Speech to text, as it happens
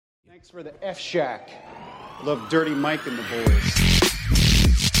Mike's for the F Shack. Love Dirty Mike and the boys.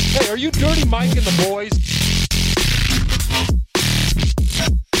 Hey, are you Dirty Mike and the boys?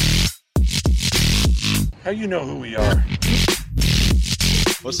 How you know who we are?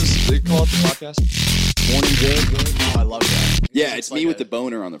 What's this? They call it the podcast? Morning Good. Oh, I love that. Yeah, it's me with the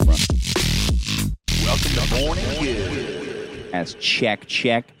boner on the front. Welcome to Morning Good. As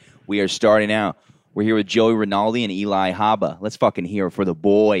check. We are starting out. We're here with Joey Rinaldi and Eli Haba. Let's fucking hear it for the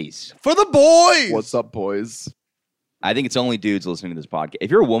boys. For the boys! What's up, boys? I think it's only dudes listening to this podcast. If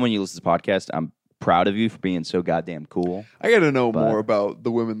you're a woman, you listen to this podcast, I'm proud of you for being so goddamn cool. I got to know more about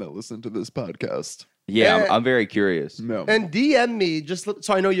the women that listen to this podcast. Yeah, I'm very curious. No. And DM me just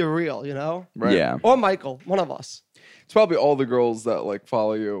so I know you're real, you know? Right. Yeah. Or Michael, one of us. It's probably all the girls that like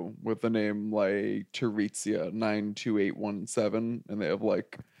follow you with the name like Teresia92817 and they have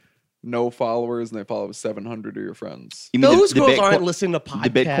like no followers and they follow 700 of your friends. You mean Those girls Bitcoin- aren't listening to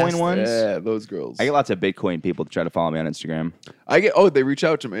podcasts. The Bitcoin ones? Yeah, those girls. I get lots of Bitcoin people to try to follow me on Instagram. They reach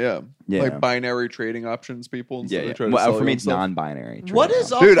out to me, yeah. Yeah. Like binary trading options people. And stuff. They try to Well, sell for you me, and it's stuff. non-binary. What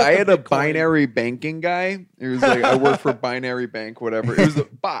is up Dude, with I the had a Bitcoin? binary banking guy. He was like, I work for Binary Bank, whatever. It was a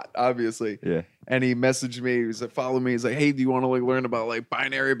bot, obviously. Yeah. And he messaged me. He was like, follow me. He's like, hey, do you want to like learn about like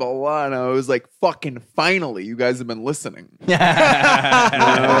binary, blah, blah, blah. And I was like, fucking finally, you guys have been listening. And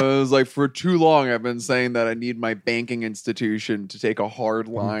I was like, for too long, I've been saying that I need my banking institution to take a hard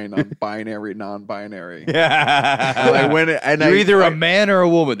line on binary, non-binary. And I went and You're either I, a man or a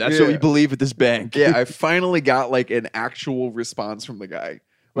woman. That's what Yeah. we believe at this bank. Yeah, I finally got like an actual response from the guy.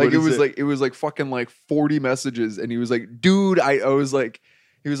 Like What it is was it? like it was like fucking like 40 messages, and he was like, "Dude, I was like."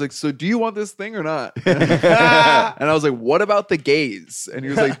 He was like, so do you want this thing or not? And I was like, what about the gays? And he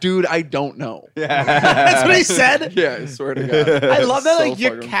was like, dude, I don't know. That's what he said? Yeah, I swear to God. I love that So like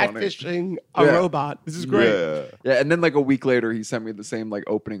you're fucking funny. catfishing a Yeah. robot. This is great. Yeah, and then like a week later, he sent me the same like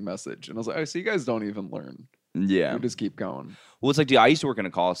opening message. And I was like, oh, so you guys don't even learn. Yeah. You just keep going. Well, it's like, dude, I used to work in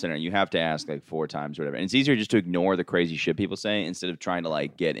a call center, and you have to ask like 4 times or whatever. And it's easier just to ignore the crazy shit people say instead of trying to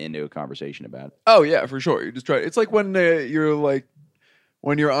like get into a conversation about it. Oh, yeah, for sure. You just try. It's like when you're like,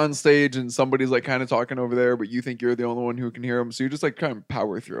 when you're on stage and somebody's like kind of talking over there, but you think you're the only one who can hear them. So you just like kind of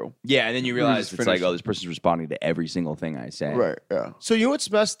power through. Yeah, and then you just realize it's like, finish. oh, this person's responding to every single thing I say. Right. Yeah. So you know what's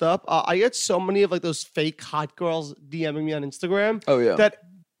messed up? I get so many of like those fake hot girls DMing me on Instagram. Oh, yeah. That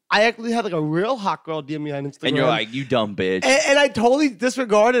I actually had like a real hot girl DM me on Instagram. And you're like, you dumb bitch. and I totally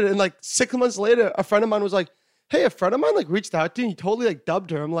disregarded it. And like 6 months later, a friend of mine was like, hey, a friend of mine like reached out to you and you totally like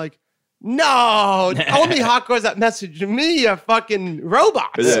dubbed her. I'm like, no, only hot girls that message me are fucking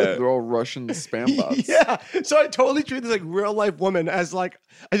robots. Yeah. They're all Russian spam bots. Yeah. So I totally treat this like real life woman as like,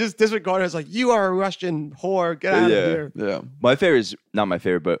 I just disregard her as like, you are a Russian whore. Get out of here. Yeah. My favorite is not my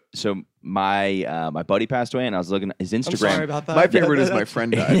favorite, but so my my buddy passed away, and I was looking at his Instagram. I'm sorry about that. My favorite is my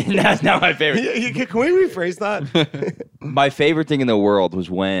friend died. That's not my favorite. Can we rephrase that? My favorite thing in the world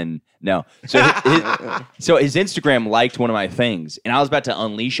was when so his Instagram liked one of my things, and I was about to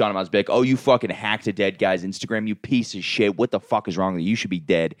unleash on him. I was like, "Oh, you fucking hacked a dead guy's Instagram, you piece of shit! What the fuck is wrong with you? You should be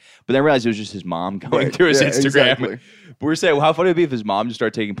dead." But then I realized it was just his mom going Right. through his Yeah, Instagram. exactly. But we're saying, well, how funny would it be if his mom just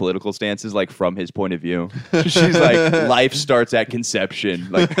started taking political stances like from his point of view? She's like, "Life starts at conception."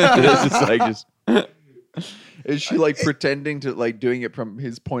 Like this is like just. Is she like pretending to like doing it from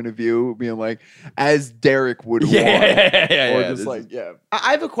his point of view, being like, as Derek would want? Yeah, Or yeah, just this like, yeah.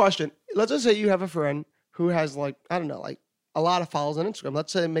 I have a question. Let's just say you have a friend who has like, I don't know, like a lot of followers on Instagram.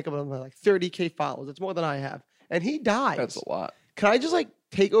 Let's say make up like 30K followers. That's more than I have. And he dies. That's a lot. Can I just like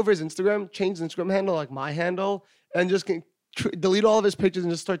take over his Instagram, change his Instagram handle like my handle, and just delete all of his pictures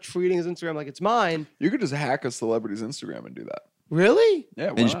and just start treating his Instagram like it's mine? You could just hack a celebrity's Instagram and do that. Really? Yeah.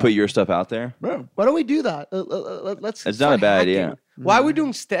 And just put your stuff out there. Bro. Why don't we do that? Let's. It's not a start bad hacking. idea. Why are we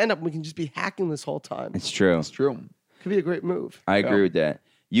doing stand up? We can just be hacking this whole time. It's true. It's true. Could be a great move. I agree with that.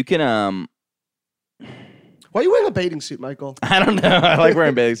 You can Why are you wearing a bathing suit, Michael? I don't know. I like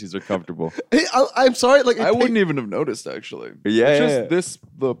wearing bathing suits. They're comfortable. Hey, I'm sorry. Like I wouldn't even have noticed actually. Yeah, It's yeah, just yeah. this,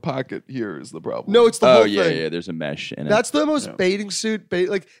 the pocket here is the problem. No, it's the Oh whole yeah, thing. yeah. There's a mesh in it. That's the most bathing suit.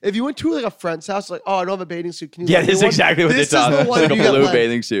 Like if you went to like a friend's house, like, oh, I don't have a bathing suit. Can you? yeah. lend me This is one? exactly what This they thought. is the It's one like a you got blue lent.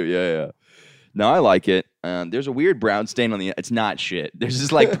 bathing suit. Yeah, yeah. No, I like it. There's a weird brown stain on the. It's not shit. There's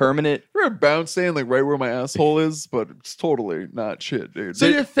this like permanent. We're a bounce saying like right where my asshole is, but it's totally not shit, dude. So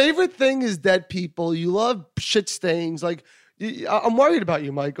your favorite thing is dead people. You love shit stains. Like I'm worried about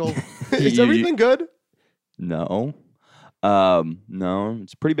you, Michael. Is everything good? No, no.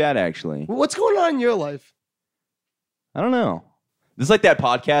 It's pretty bad actually. What's going on in your life? I don't know. This is like that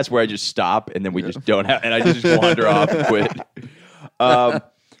podcast where I just stop and then we just don't have, and I just wander off and quit.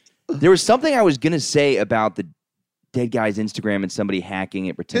 There was something I was gonna say about the dead guy's Instagram and somebody hacking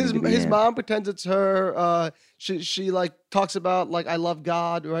it, pretending to be His him. mom pretends it's her. She like talks about like I love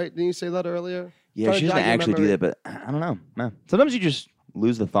God, right? Didn't you say that earlier? Yeah, Trying she to doesn't jog your actually do memory. that, but I don't know. No. Sometimes you just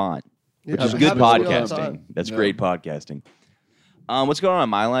lose the thought, Yeah, which is it good happens to me all the podcasting. time. That's Yeah. great podcasting. What's going on in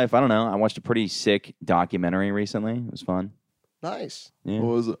my life? I don't know. I watched a pretty sick documentary recently. It was fun. Nice. Yeah.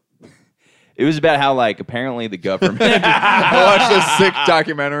 What was it? It was about how like apparently the government. I watched a sick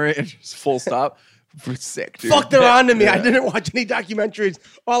documentary and just full stop. Sick, dude. Fuck, they're on to me. I didn't watch any documentaries.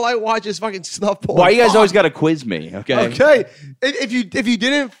 All I watch is fucking snuff porn. Why you guys Fuck. always got to quiz me? Okay. Okay, if you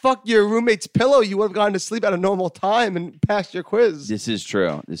didn't fuck your roommate's pillow, you would have gone to sleep at a normal time and passed your quiz. This is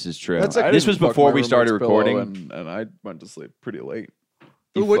true. This is true. That's like- I This didn't was fuck before my we started roommate's pillow, recording. and I went to sleep pretty late.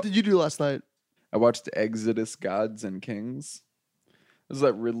 What did you do last night? I watched Exodus: Gods and Kings. This is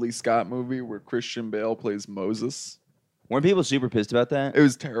that Ridley Scott movie where Christian Bale plays Moses. Weren't people super pissed about that? It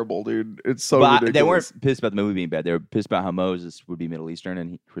was terrible, dude. It's so But ridiculous. they weren't pissed about the movie being bad. They were pissed about how Moses would be Middle Eastern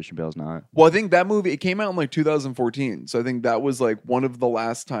and Christian Bale's not. Well, I think that movie, it came out in like 2014. So I think that was like one of the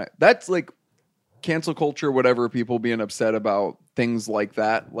last time. That's like cancel culture, whatever, people being upset about things like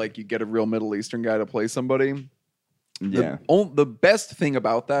that. Like you get a real Middle Eastern guy to play somebody. Yeah. The best thing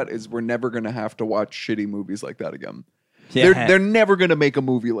about that is we're never going to have to watch shitty movies like that again. Yeah. They're never going to make a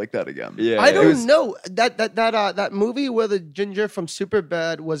movie like that again. Yeah. I It don't was- know that movie where the ginger from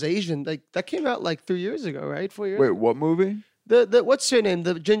Superbad was Asian. Like that came out like 3 years ago, right? 4 years. Wait, what movie? The what's her name?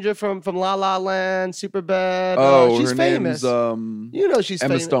 The ginger from La La Land, Superbad. Oh, she's her famous. name's You know she's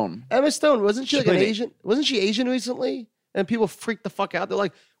Emma famous. Stone. Emma Stone, wasn't she She like an played it. Asian? Wasn't she Asian recently? And people freaked the fuck out. They're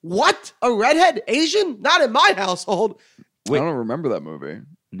like, "What? A redhead Asian? Not in my household." Wait. I don't remember that movie.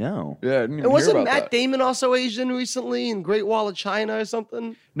 No. Yeah, I didn't even And hear wasn't about Matt that. Damon also Asian recently in Great Wall of China or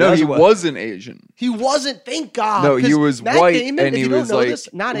something? No, That's he what- wasn't Asian. He wasn't. Thank God. No, he 'cause was Matt white, Damon, and if he you don't was know like, this,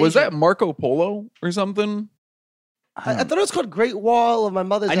 not was Asian. that Marco Polo or something? I thought it was called Great Wall of my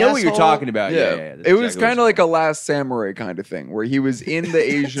mother's. I know what you're Asshole. talking about. Yeah. That's it was exactly kind of what like a Last Samurai kind of thing, where he was in the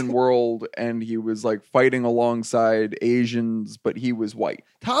Asian world and he was like fighting alongside Asians, but he was white.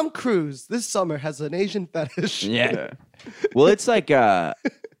 Tom Cruise this summer has an Asian fetish. Yeah. Well, it's like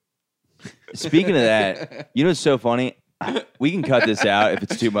speaking of that, you know what's so funny? We can cut this out if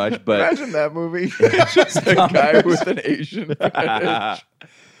it's too much, but Imagine that movie. Just a guy with an Asian fetish.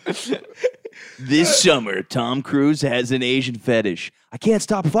 this summer, Tom Cruise has an Asian fetish. I can't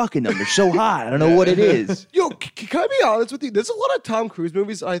stop fucking them. They're so hot. I don't know what it is. Yo, can I be honest with you? There's a lot of Tom Cruise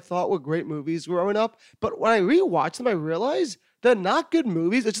movies I thought were great movies growing up, but when I rewatch them, I realize they're not good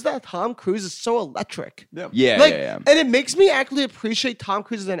movies. It's just that Tom Cruise is so electric. Yeah, Like, yeah. and it makes me actually appreciate Tom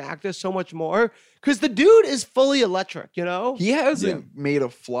Cruise as an actor so much more because the dude is fully electric, you know? He hasn't made a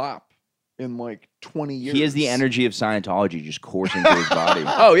flop in like 20 years. He has the energy of Scientology just coursing through his body.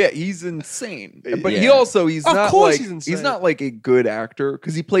 Oh yeah, he's insane. But Yeah. he's Of not course like he's insane. not like a good actor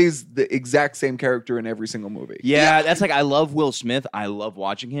because he plays the exact same character in every single movie. Yeah, that's like I love Will Smith. I love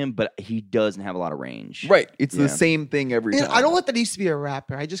watching him, but he doesn't have a lot of range. Right. It's Yeah. the same thing every And time. I don't want that he used to be a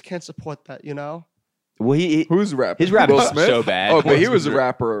rapper. I just can't support that, you know? Well, Who's rapping? His rap Will is Smith? so bad. Oh, but he Will was a Smith.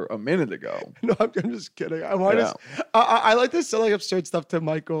 rapper a minute ago. No, I'm just kidding. I like to say like absurd stuff to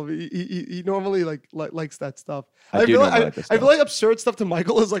Michael. He normally likes that stuff. I do feel normally like, like that I feel stuff. like absurd stuff to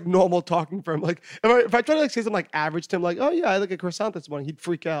Michael is like normal talking for him. Like if I try to like say something like average to him, like, oh yeah, I like a croissant this morning, he'd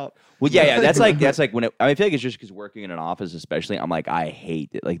freak out. Well, yeah. That's like when I feel like it's just because working in an office, especially, I'm like I hate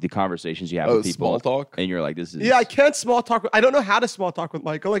it. Like the conversations you have Oh, with people, small talk? and you're like, this is Yeah, I can't small talk. I don't know how to small talk with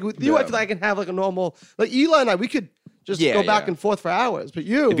Michael. Like with you, I Yeah. feel like I can have like a normal. Like Eli and I, we could just Yeah, go back yeah. and forth for hours. But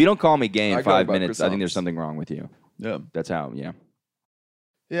you, If you don't call me gay in I go 5 about minutes, I think there's croissants. something wrong with you. Yeah. That's how. Yeah.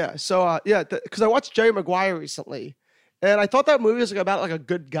 yeah. So because I watched Jerry Maguire recently. And I thought that movie was like about like a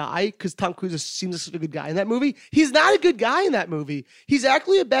good guy because Tom Cruise seems like such a good guy in that movie. He's not a good guy in that movie. He's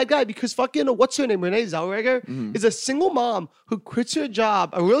actually a bad guy because fucking what's her name? Renee Zellweger is a single mom who quits her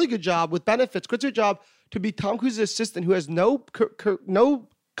job, a really good job with benefits, quits her job to be Tom Cruise's assistant who has no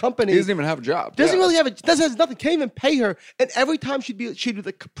company. He doesn't even have a job. Doesn't Yeah. really have has nothing. Can't even pay her. And every time she'd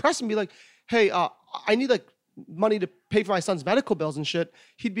like press and be like, "Hey, I need like money to pay for my son's medical bills and shit."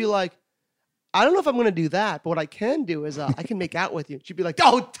 He'd be like, "I don't know if I'm gonna do that, but what I can do is I can make out with you." She'd be like,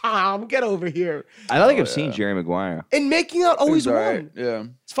 "Oh, Tom, get over here." I don't think I've seen Jerry Maguire. And making out always He's all won. right. Yeah.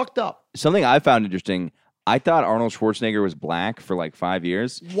 It's fucked up. Something I found interesting. I thought Arnold Schwarzenegger was black for like 5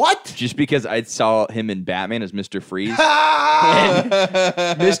 years, What? just because I saw him in Batman as Mr. Freeze.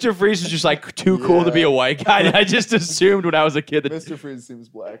 Mr. Freeze was just like too cool to be a white guy. And I just assumed when I was a kid that. Mr. Freeze seems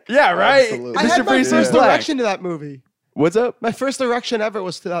black. Yeah, right. Absolutely. I had Mr. my Freeze first is black. direction to that movie. What's up? My first erection ever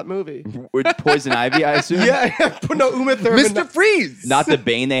was to that movie. With Poison Ivy, I assume. Yeah, no, Uma Thurman. Mr. Freeze. Not the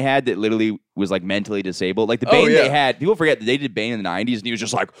Bane they had that literally was like mentally disabled. Like the Oh, Bane yeah. they had. People forget that they did Bane in the 90s, and he was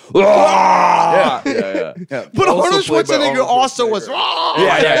just like, "Ah!" yeah. Yeah, But also Arnold played by Schwarzenegger Arnold also was. Schwarzenegger.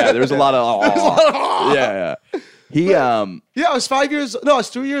 Yeah. There was a lot of. Yeah. He Yeah, I was 5 years. No, I was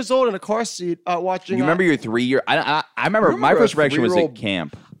 3 years old in a car seat watching. You remember your 3 year? I remember my first erection was at 3-year-old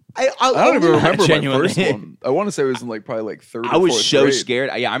camp. I don't even remember Genuinely. my first one. I want to say it was in like probably like third. I or was fourth so grade. scared.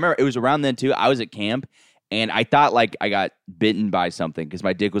 Yeah, I remember it was around then too. I was at camp and I thought like I got bitten by something because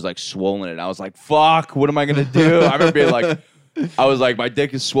my dick was like swollen and I was like, "Fuck, what am I gonna do?" I remember being like, I was like, my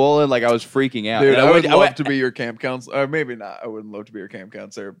dick is swollen. Like I was freaking out. Dude, And I would love went- to be your camp counselor. Or maybe not. I wouldn't love to be your camp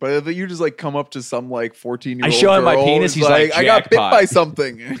counselor. But if you just like come up to some like 14-year-old I show him my girl penis, who's he's like, I got bit "Jackpot." by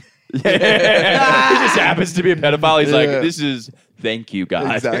something. he just happens to be a pedophile. He's like, Yeah. "This is thank you,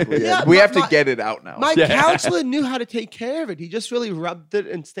 God." Exactly. Yeah. Yeah, we but have to my- get it out now. My Yeah. counselor knew how to take care of it. He just really rubbed it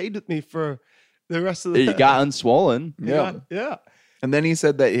and stayed with me for the rest of the. It got unswollen. yeah. yeah. And then he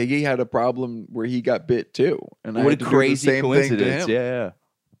said that he had a problem where he got bit too. And I What a had to do the crazy same thing to coincidence. him. Yeah.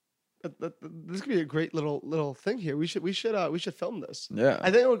 This could be a great little thing here. We should film this. Yeah.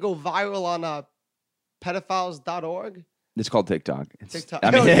 I think it would go viral on pedophiles.org. It's called TikTok. TikTok.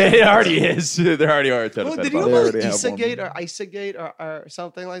 I mean, Oh, yeah. it already is. There already are a ton Oh, of did you know pedophiles. They about already have Isagate one. or Isagate or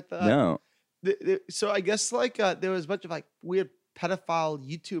something like that? No. So I guess like there was a bunch of like weird pedophile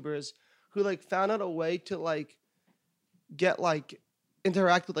YouTubers who like found out a way to like get like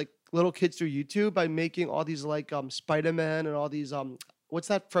interact with like little kids through YouTube by making all these like Spider-Man and all these what's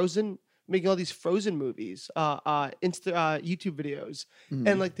that Frozen, making all these Frozen movies YouTube videos.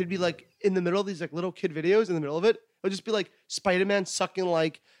 And like they'd be like in the middle of these like little kid videos, in the middle of it would just be like Spider-Man sucking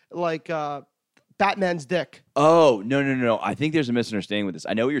like Batman's dick. Oh, no. I think there's a misunderstanding with this.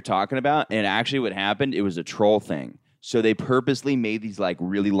 I know what you're talking about. And actually, what happened, it was a troll thing. So they purposely made these like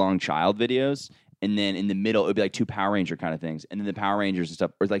really long child videos. And then in the middle, it would be like two Power Ranger kind of things. And then the Power Rangers and stuff,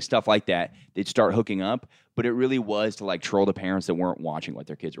 or like stuff like that, they'd start hooking up. But it really was to like troll the parents that weren't watching what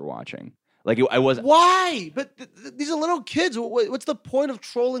their kids were watching. Like I wasn't. Why? But these are little kids. What's the point of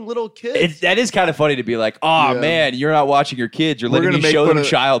trolling little kids? That is kind of funny to be like, oh Yeah. man, you're not watching your kids. You're We're letting gonna me make show fun them of-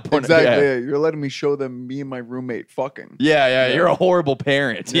 child porn. Exactly. Yeah. Yeah. You're letting me show them me and my roommate fucking. Yeah. You're a horrible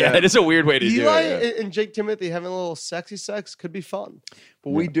parent. Yeah, Yeah. that is a weird way to Eli do it. and Jake Timothy having a little sexy sex could be fun.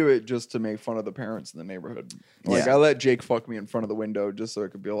 But we do it just to make fun of the parents in the neighborhood. Like Yeah. I let Jake fuck me in front of the window just so it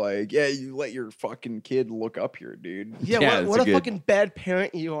could be like, yeah, you let your fucking kid look up here, dude. Yeah, Yeah, what that's a good- fucking bad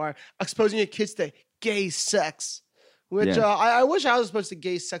parent you are, exposing your kids to gay sex. Which Yeah. I wish I was supposed to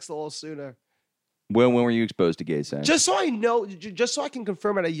gay sex a little sooner. When were you exposed to gay sex? Just so I know, just so I can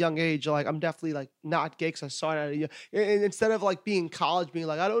confirm at a young age, like I'm definitely like not gay because I saw it at a young. And instead of like being in college, being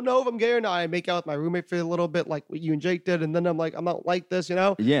like I don't know if I'm gay or not, I make out with my roommate for a little bit, like what you and Jake did, and then I'm like I'm not like this, you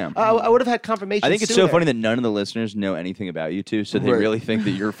know. Yeah. I would have had confirmation. I think it's sooner. so funny that none of the listeners know anything about you two, so they Right. really think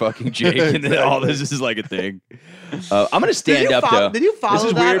that you're fucking Jake and that all this is like a thing. I'm gonna stand up though. Did you follow This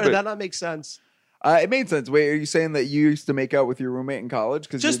is that, weird, or but did that not make sense? It made sense. Wait, are you saying that you used to make out with your roommate in college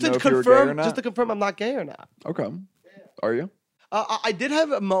because you Just didn't to know if you were gay or confirm, not? just to confirm, I'm not gay or not. Okay. Are you? I did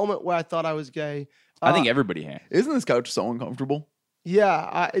have a moment where I thought I was gay. I think everybody has. Isn't this couch so uncomfortable?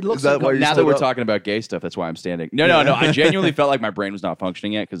 Yeah, it looks. Is that why you Now that stood we're up? talking about gay stuff, that's why I'm standing. No. I genuinely felt like my brain was not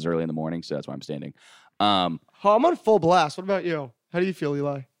functioning yet because it's early in the morning, so that's why I'm standing. Oh, I'm on full blast. What about you? How do you feel,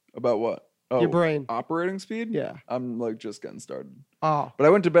 Eli? About what? Oh, Your brain. operating speed? Yeah. I'm like just getting started. Oh, But I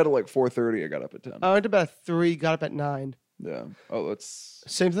went to bed at like 4:30. I got up at 10. I went to bed at 3, got up at 9. Yeah. Oh, that's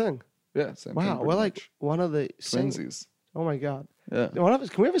Same thing. yeah. Same thing. Wow, pretty we're like much. one of the same. twinsies. Oh my god. Yeah. Can we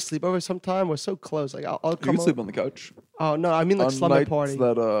have a sleepover sometime? We're so close. Like I'll You come. can sleep on the couch. Oh no, I mean like on slumber nights party.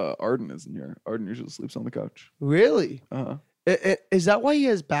 that Arden isn't here. Arden usually sleeps on the couch. Really? Uh-huh. Is that why he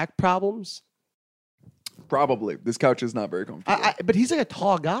has back problems? Probably. This couch is not very comfortable. But he's like a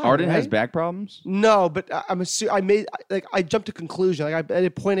tall guy. Arden has right? back problems. No, but I jumped to conclusion. Like I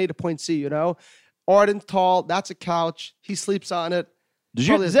did point A to point C. You know, Arden's tall. That's a couch. He sleeps on it. Does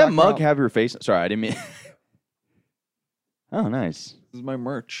Probably does his that back mug problem. have your face? Sorry, I didn't mean. Oh, nice. This is my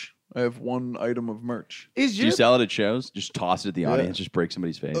merch. I have one item of merch. Is Do your you sell it at shows? Just toss it at the Yeah. audience. Just break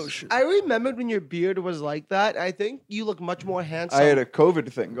somebody's face. Oh shit. I remembered when your beard was like that. I think you look much more handsome. I had a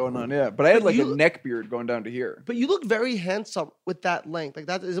COVID thing going on, yeah. But I had But like you- a neck beard going down to here. but you look very handsome with that length. Like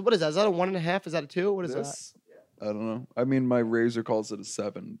that is what is that? Is that a 1.5? Is that a 2? What is that? This? I don't know. I mean, my razor calls it a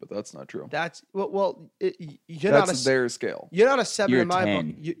 7, but that's not true. That's you're not That's a their scale. you're not a 7 You're in a my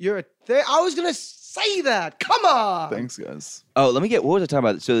 10. book. You're a. I was gonna say that. Come on. Thanks, guys. Oh, let me get. What was I talking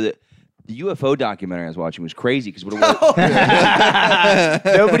about? So The UFO documentary I was watching was crazy because what it was.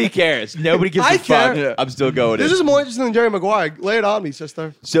 Nobody cares. Nobody gives I a fuck. care. I'm still going. This is more interesting than Jerry Maguire. Lay it on me,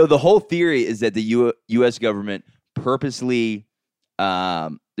 sister. So the whole theory is that the U.S. government purposely.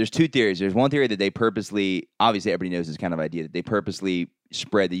 There's two theories. There's one theory that they purposely, obviously everybody knows this kind of idea, that they purposely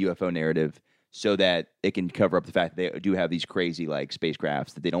spread the UFO narrative so that it can cover up the fact that they do have these crazy like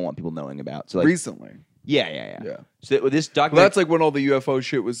spacecrafts that they don't want people knowing about. So like, Recently. yeah. So this Well, documentary, that's like when all the UFO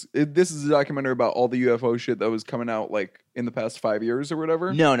shit was. This is a documentary about all the UFO shit that was coming out like in the past 5 years or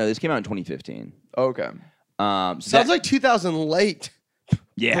whatever. no, this came out in 2015. Okay. So Sounds like 2000 late.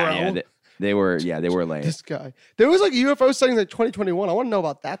 yeah, bro. they were late. This guy. There was like UFO sightings in 2021. I want to know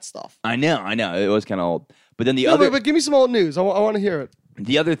about that stuff. I know, it was kind of old. But then the No, other but give me some old news. I want to hear it.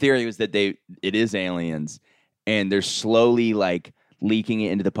 The other theory was that it is aliens, and they're slowly like leaking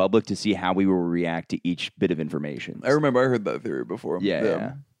it into the public to see how we will react to each bit of information. I remember I heard that theory before.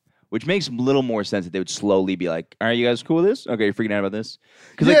 Yeah. Which makes a little more sense that they would slowly be like, "All right, you guys cool with this? Okay, you're freaking out about this."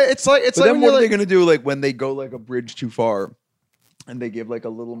 Yeah, it's like But when then you're what are like, they going to do like when they go like a bridge too far and they give like a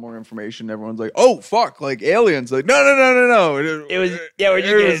little more information? Everyone's like, "Oh fuck, like aliens." Like, no. It was we're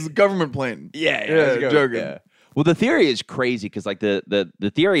It was a government plane. Yeah, joking. Yeah. Well, the theory is crazy because like the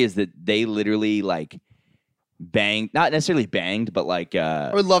theory is that they literally like banged, not necessarily banged, but like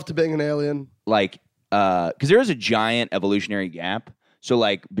I would love to bang an alien. because there is a giant evolutionary gap. So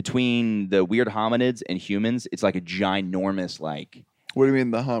like between the weird hominids and humans, it's like a ginormous like What do you mean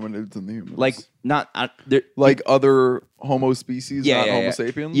the hominids and the humans? like not they're- like other Homo species, not Homo yeah.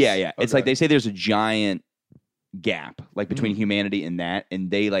 sapiens? Yeah. It's like Okay. they say there's a giant gap like between humanity and that, and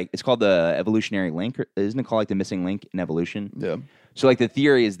they like it's called the evolutionary link, or isn't it called like the missing link in evolution? Yeah. So like the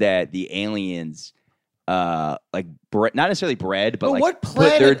theory is that the aliens like not necessarily bred, but But like what put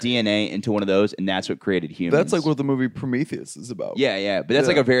their planet- DNA into one of those, and that's what created humans. That's like what the movie Prometheus is about. Yeah, but that's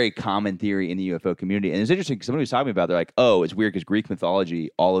like Yeah. a very common theory in the UFO community, and it's interesting because somebody was talking about. They're like, "Oh, it's weird because Greek mythology,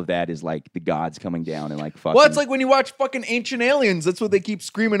 all of that is like the gods coming down and like fucking." Well, it's like when you watch fucking Ancient Aliens. That's what they keep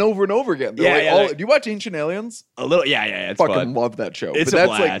screaming over and over again. They're Yeah, like, like- do you watch Ancient Aliens? a little, yeah. It's Fucking fun. love that show. It's But a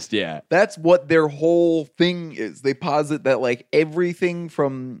that's blast, like yeah. that's what their whole thing is. They posit that like everything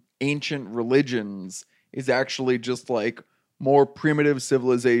from ancient religions is actually just like more primitive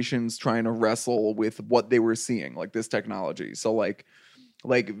civilizations trying to wrestle with what they were seeing, like this technology. So like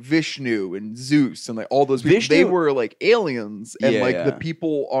Vishnu and Zeus and like all those people, Vishnu- they were like aliens, and Yeah, like yeah. the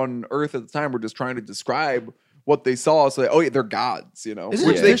people on Earth at the time were just trying to describe what they saw. So like, oh yeah, they're gods, you know, Isn't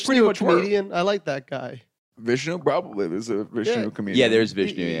which Yeah. they Vishnu pretty a much were. comedian? I like that guy. Vishnu, probably there's a Vishnu Yeah. comedian. Yeah, there's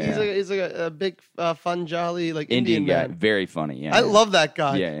Vishnu. He's like a big, fun, jolly, like Indian guy, man. very funny. Yeah, I love that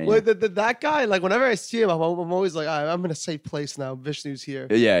guy. Yeah. Well, that guy, like whenever I see him, I'm always like, "All right, I'm in a safe place now. Vishnu's here.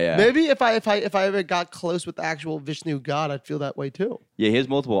 Yeah. Maybe if I ever got close with the actual Vishnu god, I'd feel that way too. Yeah, he has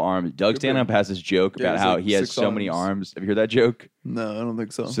multiple arms. Doug Stanhope has this joke Yeah, about he's how like he has 6 so many arms. arms. Have you heard that joke? No, I don't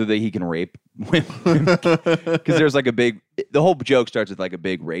think so. So that he can rape women. Because there's like the whole joke starts with like a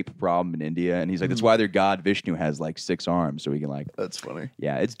big rape problem in India, and he's like, that's why their god Vishnu has like 6 arms, so he can like, That's funny.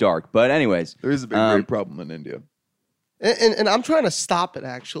 yeah, it's dark. But anyways, There is a big rape problem in India. And I'm trying to stop it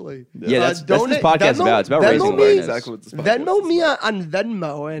actually. Yeah, that's what this podcast is about. It's about raising Venmo me, awareness. Exactly what this podcast Venmo is me about. on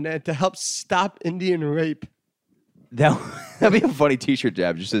Venmo and to help stop Indian rape. that'd be a funny T-shirt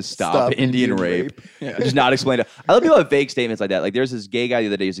jab. Just says "Stop, Stop Indian, Indian rape." rape. Yeah. Just not explain it. I love people have fake statements like that. Like there's this gay guy the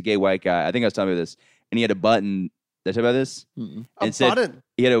other day. He's a gay white guy. I think I was telling you this, and he had a button. Did I tell you about this? Mm-mm. A It said- button.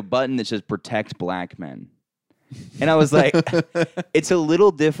 He had a button that says "Protect Black Men," and I was like, "It's a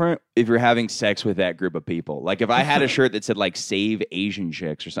little different if you're having sex with that group of people. Like if I had a shirt that said like Save Asian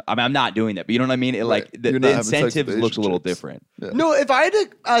Chicks or something. I mean, I'm not doing that, but you know what I mean. It like Right. the You're not having sex with incentive looks a Asian little chicks. different. No, if I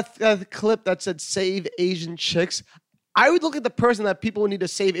had a clip that said "Save Asian Chicks," I would look at the person that people need to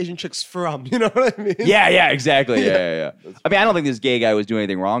save Asian chicks from. You know what I mean? Yeah, exactly. Yeah. I mean, I don't think this gay guy was doing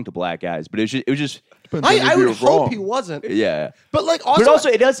anything wrong to black guys, but it was just Depends on if I you're would hope wrong. he wasn't. yeah. But like But also, also,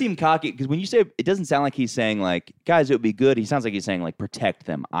 it does seem cocky because when you say it doesn't sound like he's saying like, guys, it would be good. He sounds like he's saying like, protect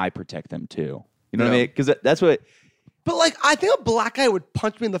them. I protect them too. You know what I Yeah. mean? Because that's what. but like I think a black guy would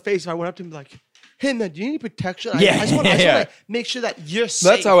punch me in the face if I went up to him and be like, "Hey man, do you need protection? Yeah, I just want to yeah. like, make sure that you're safe."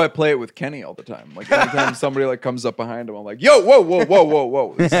 That's how I play it with Kenny all the time. Like anytime somebody like comes up behind him, I'm like, "Yo,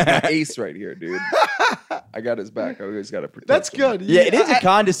 whoa! This is my ace right here, dude. I got his back. I always got to protect." That's him." good. Yeah, it is a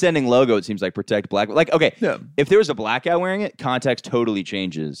condescending logo. It seems like protect black. Like, okay, Yeah. if there was a black guy wearing it, context totally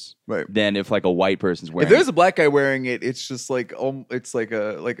changes. Right. Than if like a white person's wearing. If there's it. a black guy wearing it, it's just like it's like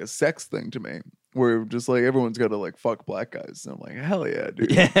a sex thing to me, where just like everyone's got to like fuck black guys. And I'm like, hell yeah,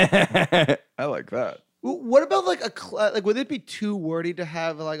 dude. Yeah. I like that. What about like like would it be too wordy to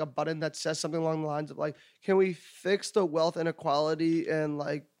have like a button that says something along the lines of like, "Can we fix the wealth inequality and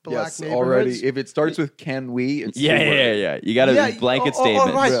like black Yes, neighborhoods. already. If it starts with can we, it's Yeah, the yeah, word. yeah. You got a blanket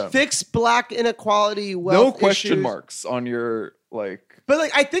statement. Right. Yeah. Fix black inequality, wealth No question issues. marks on your like. But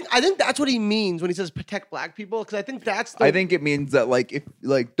like, I think that's what he means when he says protect black people, because I think that's. I think it means that like if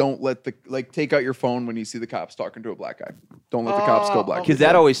like don't let the like take out your phone when you see the cops talking to a black guy. Don't let the cops go black. Because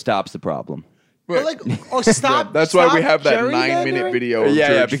that always stops the problem. But like, oh, stop. Yeah, that's why we stop have that gerrymandering? 9-minute video. Of Yeah,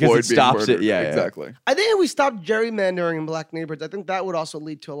 yeah, George because Floyd it being stops it. murdered. Yeah, yeah. Exactly. I think if we stop gerrymandering in black neighborhoods, I think that would also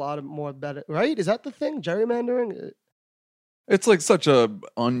lead to a lot of more better. Right? Is that the thing? Gerrymandering? It's like such a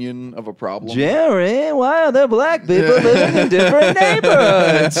onion of a problem. Jerry, why are there black people living in different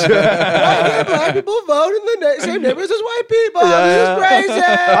neighborhoods? Why can't black people vote in the same neighborhoods as white people? Yeah. This is crazy.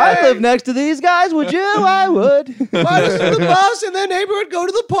 I live next to these guys. Would you? I would. Why doesn't the boss in their neighborhood go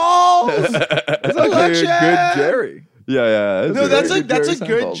to the polls? It's like a Election. good Jerry. Yeah, yeah. No, that's very a that's a Jerry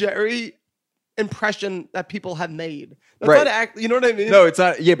good Seinfeld. Jerry impression that people have made. That's Right. not act. You know what I mean? No, it's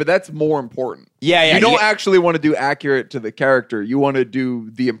not. Yeah, but that's more important. Yeah, yeah. You don't yeah. actually want to do accurate to the character. You want to do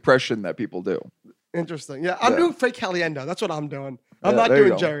the impression that people do. Interesting. Yeah, I'm Yeah. doing Frank Caliendo. That's what I'm doing. I'm Yeah, not there you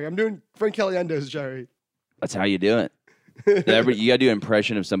doing go. Jerry. I'm doing Frank Caliendo's Jerry. That's how you do it. You got to do an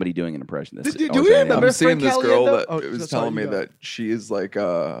impression of somebody doing an impression. That's Do always we how you remember I'm seeing Frank this girl Caliendo? that Oh, it was sorry, telling me you go. that she is like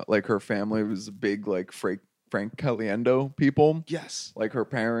her family was a big like Frank Caliendo people. Yes. Like her Love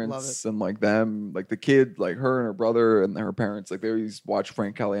parents and like them, like the kid, like her and her brother and her parents, like they always watch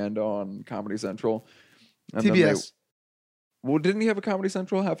Frank Caliendo on Comedy Central. And then TBS. well, didn't he have a Comedy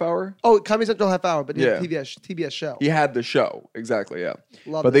Central half hour? Oh, Comedy Central half hour, but Yeah. TBS show. He had the show, exactly, yeah.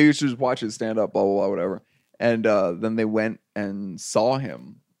 Love But it. they used to just watch his stand up, blah, blah, blah, whatever. And then they went and saw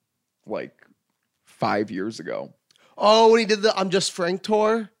him like 5 years ago. Oh, when he did the I'm Just Frank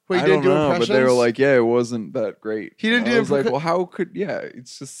tour, where he I didn't don't do know, impressions. but they were like, yeah, it wasn't that great. He didn't And do I was like, impre- well, how could, yeah,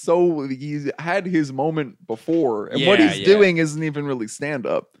 it's just so, he had his moment before. And Yeah, what he's yeah. doing isn't even really stand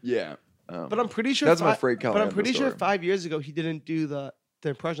up. Yeah. But I'm pretty sure. That's my Frank But I'm Caliendo pretty sure story. 5 years ago he didn't do the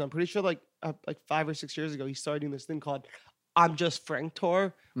impression. I'm pretty sure like 5 or 6 years ago he started doing this thing called I'm Just Frank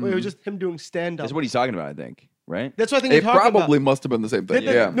tour, where it was just him doing stand up. That's what he's talking about, I think. Right? That's what I think It you're talking probably about. must have been the same thing.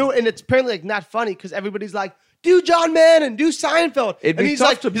 Yeah. No, and it's apparently like not funny because everybody's like, do John Madden, do Seinfeld, It'd and be he's tough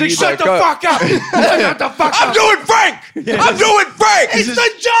like, to he's be like, shut like the a- fuck up, shut the fuck up. I'm doing Frank! I'm doing Frank! It's the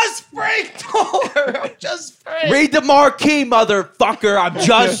Just Frank tour. I'm Just Frank. Read the marquee, motherfucker. I'm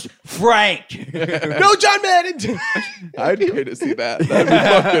just Frank. No John Madden. I'd pay to see that. That'd be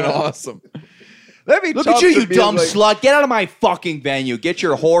fucking awesome. That'd be Look tough at you, to you be dumb like- slut. Get out of my fucking venue. Get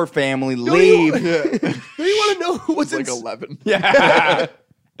your whore family. you- Leave. Do you want to know who was It's in? like 11. Yeah.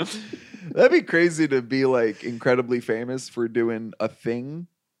 That'd be crazy to be like incredibly famous for doing a thing.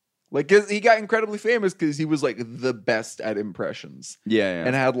 Like 'cause he got incredibly famous because he was like the best at impressions Yeah.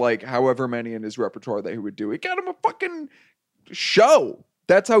 and had like however many in his repertoire that he would do. It got him a fucking show.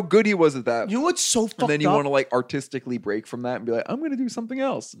 That's how good he was at that. You know what's so fucked and then you up? want to like artistically break from that and be like, I'm gonna do something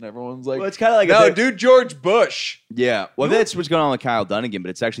else. And everyone's like, Well, it's kinda like no, a bit- dude, George Bush. Yeah. Well, that's what's going on with Kyle Dunnigan, but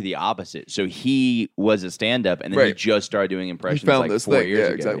it's actually the opposite. So he was a stand-up, and then he Right. just started doing He impressions found like this 4 thing. years Yeah,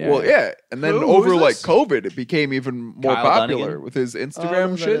 ago. exactly. Yeah, Well, yeah. And then Who over is like this? COVID, it became even more Kyle popular Dunnigan? with his I don't know Instagram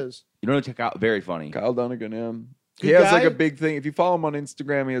who that shit. is. You don't know Kyle, very funny. Kyle Dunnigan, yeah. He Good has like guy? a big thing. If you follow him on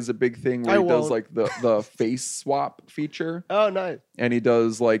Instagram, he has a big thing where I he does won't. like the face swap feature. Oh, nice. And he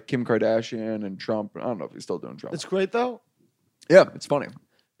does like Kim Kardashian and Trump. I don't know if he's still doing Trump. It's great though. Yeah, it's funny.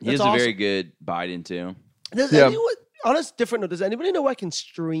 He has That's a very awesome. good Biden, too. Does Yeah. anyone, on a different note, does anybody know I can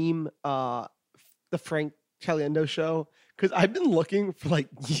stream the Frank Caliendo show? Because I've been looking for like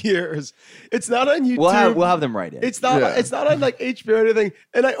years. It's not on YouTube. We'll have them right in. It's not. Yeah. It's not on like HBO or anything.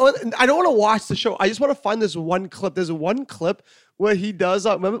 And I don't want to watch the show. I just want to find this one clip. There's one clip where he does.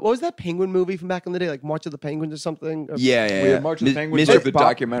 Remember, what was that Penguin movie from back in the day, like March of the Penguins or something? Or- yeah, yeah. We yeah. had March of the Mis- Penguins, Mr. like the Pop-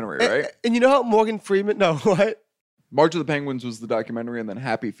 documentary, right? And you know how Morgan Freeman? No, what? March of the Penguins was the documentary, and then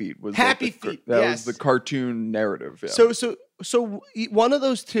Happy Feet was Happy like the, Feet, That yes. was the cartoon narrative. Yeah. So one of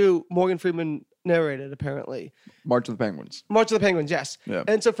those two, Morgan Freeman narrated apparently. March of the Penguins. March of the Penguins, yes. Yeah.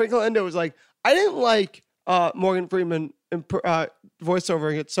 And so Frank Caliendo was like, I didn't like Morgan Freeman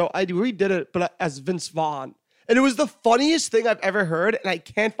voiceovering it, so I redid it, but as Vince Vaughn. And it was the funniest thing I've ever heard, and I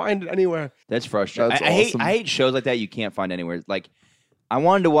can't find it anywhere. That's frustrating. That's I awesome. hate shows like that you can't find anywhere. Like, I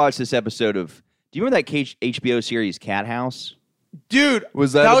wanted to watch this episode of. Do you remember that HBO series Cat House? Dude,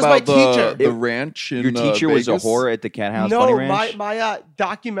 Was that was about my the, teacher. the ranch in Your teacher was a Vegas? whore at the Cat House Bunny No, Ranch. my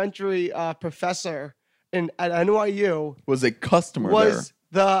documentary professor at NYU Was a customer was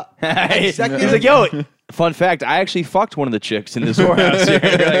the He's executive. like, yo, fun fact, I actually fucked one of the chicks in this whorehouse here.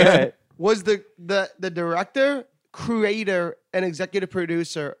 You're like, all right. was the director, creator and executive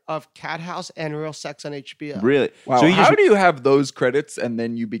producer of Cat House and Real Sex on HBO. Really? Wow. So you How just, do you have those credits and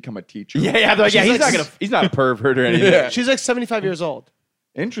then you become a teacher? yeah, they're like, yeah, She's he's not a pervert or anything. Yeah. She's like 75 years old.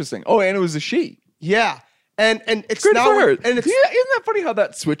 Interesting. Oh, and it was a she. Yeah. And it's Good not for her. and it's Yeah, isn't that funny how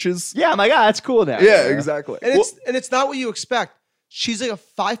that switches? Yeah, I'm like, that's cool now. Yeah, exactly. and it's not what you expect. She's like a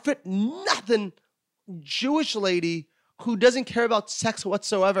 5'0" Jewish lady who doesn't care about sex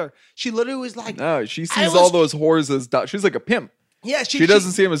whatsoever. She literally was like, No, she I sees was- all those whores as she's like a pimp. yeah, She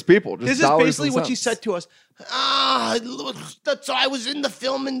doesn't see them as people. Just This is dollars basically and what she cents. said to us. That's I was in the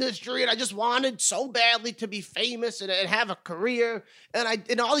film industry and I just wanted so badly to be famous and have a career.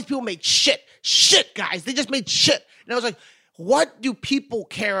 And all these people made shit, guys. They just made shit. And I was like, what do people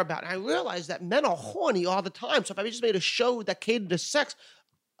care about? And I realized that men are horny all the time. So if I just made a show that catered to sex,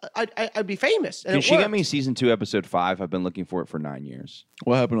 I'd be famous. And Can it she get worked. me season 2, episode 5? I've been looking for it for 9 years.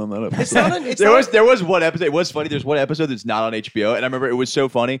 What happened on that episode? It's not. It's There not, was one episode. It was funny. There's one episode that's not on HBO, and I remember it was so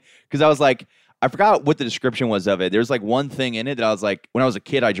funny because I was like, I forgot what the description was of it. There's like one thing in it that I was like, when I was a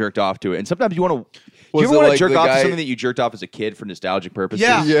kid, I jerked off to it. And sometimes you want to. Do Was you ever it want to like jerk the off to guy- something that you jerked off as a kid for nostalgic purposes?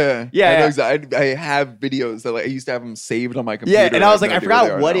 Yeah. Yeah, Yeah, I know yeah. exactly. I have videos that I used to have them saved on my computer. Yeah, and I was have like, I no idea where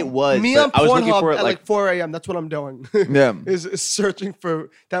forgot they what are it now. was. me but on I was looking for Pornhub it at like like 4 a.m. That's what I'm doing. Yeah. is searching for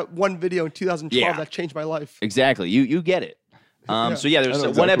that one video in 2012 Yeah. that changed my life. exactly. You get it. So yeah, there's I know one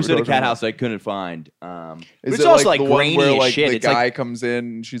exactly what episode you're of talking Cat about. House that I couldn't find. But Is it's it also like the one grainy where, as like, shit. The It's guy like comes in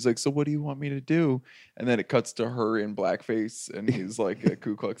and she's like, "So what do you want me to do?" And then it cuts to her in blackface, and he's like a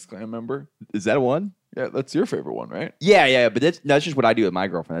Ku Klux Klan member. is that a one? Yeah, that's your favorite one, right? Yeah, but that's just what I do with my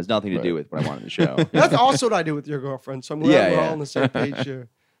girlfriend. It has nothing to do Right. with what I want in the show. That's also what I do with your girlfriend. So I'm glad Yeah, we're yeah. all on the same page here.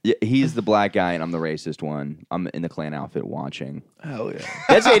 Yeah, he's the black guy and I'm the racist one. I'm in the Klan outfit watching. Hell yeah.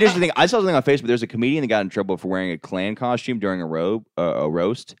 That's the interesting thing. I saw something on Facebook. There's a comedian that got in trouble for wearing a Klan costume during a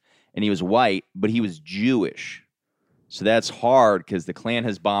roast, and he was white, but he was Jewish. So that's hard because the Klan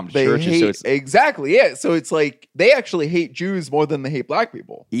has bombed They churches. hate So it's exactly, yeah. So it's like they actually hate Jews more than they hate black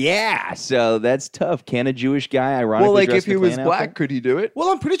people. yeah. So that's tough. Can a Jewish guy ironically Well, like dress if he in a was Klan black, outfit? could he do it? Well,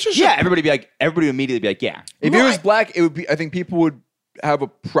 I'm pretty sure. Yeah, everybody would immediately be like, yeah. If he was black, it would be. I think people would have a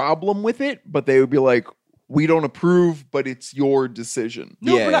problem with it, but they would be like, "We don't approve, but it's your decision."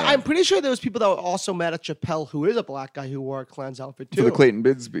 No, Yeah, but yeah. I'm pretty sure there was people that were also mad at Chappelle, who is a black guy who wore a Klan's outfit too. For the Clayton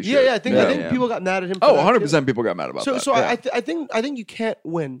Bigsby shit. Yeah, I think Yeah. people got mad at him. For Oh, that 100% people got mad about too. that. So yeah. I think you can't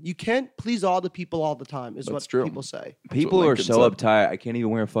win. You can't please all the people all the time. Is That's what true. people say. People what are Lincoln so said. uptight. I can't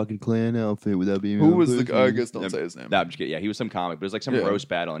even wear a fucking Klan outfit without being. Who was the? I guess don't say his name. No, I'm just kidding. Yeah, he was some comic, but it was like some Yeah. roast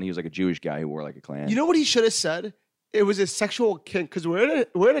battle, and he was like a Jewish guy who wore like a Klan. You know what he should have said? It was a sexual kink because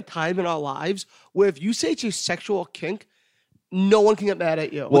we're in a time in our lives where if you say it's your sexual kink, no one can get mad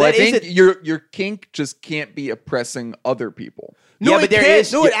at you. Well, I that is think it. your kink just can't be oppressing other people. No, yeah, it but there can't.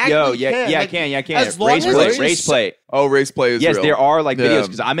 is. No, it yo, actually yeah, can. yeah, Like, I can. as long Race as play, it's race just- play. Oh, race play is Yes, real. there are like Yeah. videos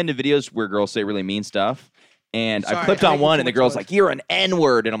because I'm into videos where girls say really mean stuff. And I Sorry, clicked I on hate one, too and the much girl's noise. like, "You're an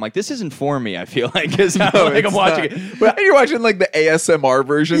N-word," and I'm like, "This isn't for me." I feel like because No, I'm it's watching not. it. But you're watching like the ASMR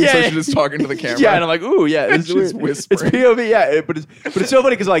version, so she's just talking to the camera. Yeah, and I'm like, "Ooh, yeah." And It's she's weird. whispering. It's POV, yeah. But it's so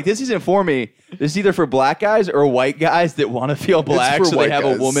funny because like this isn't for me. This is either for black guys or white guys that want to feel black, for so they white have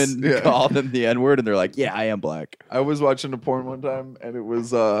guys. a woman Yeah. call them the N-word, and they're like, "Yeah, I am black." I was watching a porn one time, and it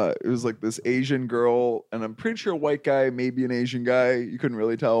was like this Asian girl, and I'm pretty sure a white guy, maybe an Asian guy. You couldn't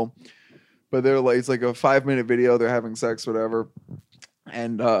really tell, but they're like, it's like a 5-minute video. They're having sex, whatever,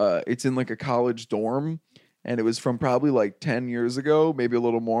 and it's in like a college dorm, and it was from probably like 10 years ago, maybe a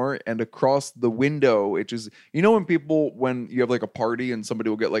little more. And across the window, it just, you know, when you have like a party and somebody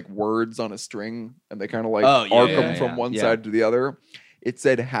will get like words on a string, and they kind of like Oh, yeah, arc yeah, them from yeah, one yeah. side to the other. It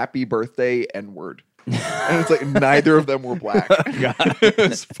said "Happy Birthday" N-word. And it's like neither of them were black. It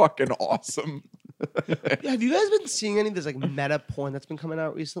was fucking awesome. Yeah, have you guys been seeing any of this like meta porn that's been coming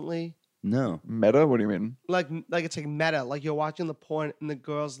out recently? No. Meta? What do you mean? Like it's like meta. Like you're watching the porn and the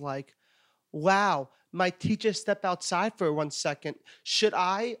girl's like, "Wow, my teacher stepped outside for 1 second. Should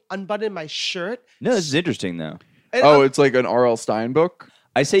I unbutton my shirt?" No, this is interesting though. And Oh, I'm- it's like an R.L. Stein book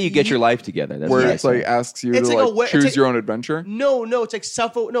I say you get your life together. That's where what I it's like say. asks you It's to like a like way- it's choose like- your own adventure. no, it's like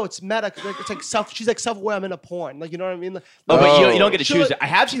self. No, it's meta. It's like self. She's like self-aware. I'm in a porn. Like you know what I mean? Like, Oh, but you Oh. don't get to Should choose I- it. I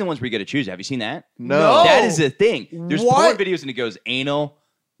have seen the ones where you get to choose it. Have you seen that? No. That is the thing. There's What? porn videos and it goes anal,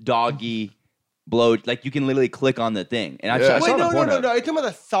 doggy, blow. Like you can literally click on the thing. And I Yeah. saw Wait, it no. on You're Pornhub. talking about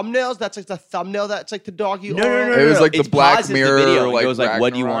the thumbnails. That's like the thumbnail. That's like the doggy. No. It was like the It's Black pauses the Mirror, video and like goes like,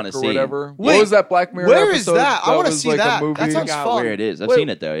 "What do you Ragnarok want to or see?" whatever. Wait, What was that Black Mirror? where is episode that? I wanna was see like that. A movie? That I sounds forgot fun. where it is. I've Wait, seen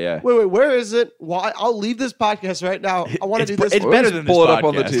it though. Yeah. Wait, where is it? Why? I'll leave this podcast right now. I want to do this. It's Well, better just than pull this it up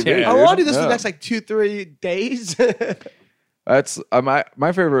on the podcast. TV. Yeah. I want to do this for Yeah. the next like 2-3 days. That's my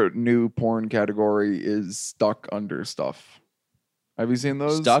favorite new porn category is stuck under stuff. Have you seen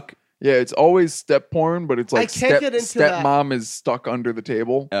those? Stuck? Yeah, it's always step porn, but it's like can't get into that. stepmom is stuck under the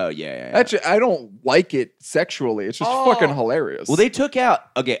table. Oh yeah. Actually, I don't like it sexually. It's just fucking hilarious. Well, they took out.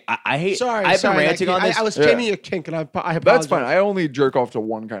 Okay, I hate. Sorry, I've been sorry, ranting Mikey. on this. I was Yeah. shaming your kink, and I apologize. That's fine. I only jerk off to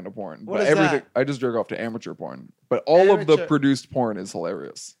one kind of porn. What but is everything that? I just jerk off to amateur porn. But all of the Amateur. produced porn is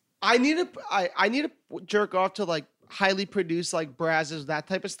hilarious. I need to jerk off to like highly produced like Brazzers, that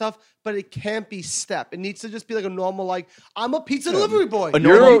type of stuff, but it can't be step. It needs to just be like a normal, like, I'm a pizza delivery boy.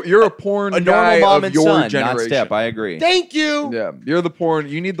 You're a porn a guy normal mom of and your son, generation. not step. I agree. Thank you. Yeah, you're the porn.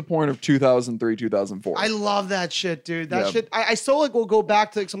 You need the porn of 2003, 2004. I love that shit, dude. That Yeah. shit. I still like will go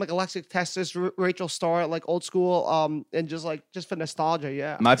back to like some like Alexis Testis, Rachel Starr, like old school, and just for nostalgia.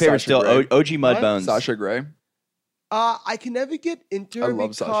 Yeah. My favorite Sasha still Grey. OG Mudbones. Sasha Grey. I can never get into her I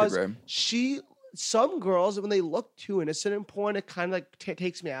love Sasha because Grey. some girls when they look too innocent in porn, it kind of like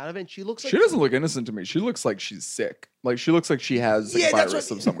takes me out of it. And she looks like She doesn't look innocent to me. She looks like she's sick. Like she looks like she has like, Yeah, a that's virus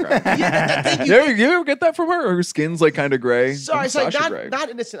what- of some kind. Thank you. You ever get that from her? Her skin's like kind of gray. Sorry, Sasha Grey. not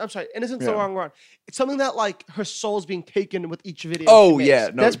innocent. I'm sorry, innocent's Yeah. the wrong word. It's something that like her soul's being taken with each video. Oh she yeah,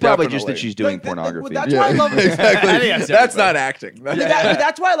 makes. no, That's probably just definitely. that she's doing Like, pornography. that's why I love it. exactly. I think that's That's everybody. not acting.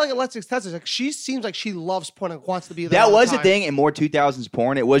 That's why I like Alexis Testis. Like she seems like she loves porn and wants to be there. That all was the the time. thing in more 2000s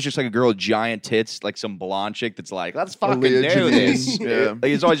porn. It was just like a girl with giant tits, like some blonde chick that's like, let's fucking do Aaliyah this. Janine, yeah.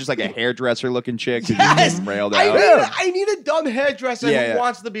 Like, it's always just like a hairdresser looking chick who's Yes! just railed I out. need, I need a dumb hairdresser Yeah, yeah. who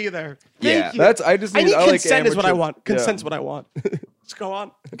wants to be there. Yeah. Thank you. That's I just I need. need I like consent is what I amateur- want. yeah. Consent's what I want. Let's go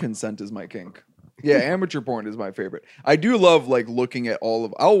on. Consent is my kink. Yeah, amateur porn is my favorite. I do love like looking at all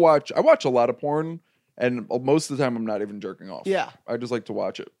of. I watch a lot of porn, and most of the time I'm not even jerking off. Yeah. I just like to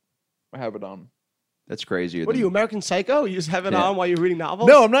watch it. I have it on. That's crazy. What are you, American Psycho? You just have it Yeah. on while you're reading novels?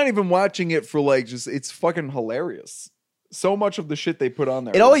 No, I'm not even watching it for like just. It's fucking hilarious. So much of the shit they put on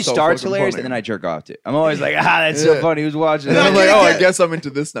there. It is always so starts fucking hilarious, funny. and then I jerk off to it. I'm always like, that's so Yeah. funny. Who's watching? And then I'm Yeah, like, yeah, oh, yeah. I guess I'm into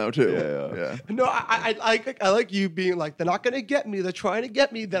this now too. Yeah. No, I like you being like, they're not gonna get me. They're trying to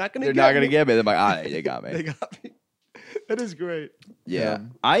get me. They're not gonna. They're get not gonna me. get me. They're like, they got They me. got me. That is great. Yeah.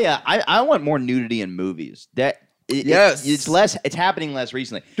 I want more nudity in movies. Yes. It's less. It's happening less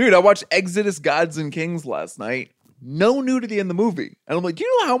recently. Dude, I watched Exodus Gods and Kings last night. No nudity in the movie. And I'm like, do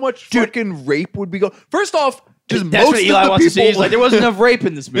you know how much fucking rape would be going? First off, just That's most what Eli of the wants people to see. He's like, there wasn't enough rape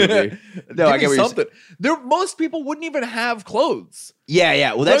in this movie. No, Give I me get what you're something. Most people wouldn't even have clothes.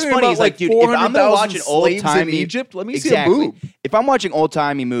 Yeah. Well, that's Talking funny. about, He's like, like, dude, if I'm gonna 400,000 watch an old slaves in timey Egypt, let me see a boob. If I'm watching old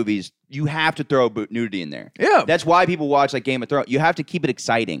timey movies, you have to throw nudity in there. Yeah. That's why people watch like Game of Thrones. You have to keep it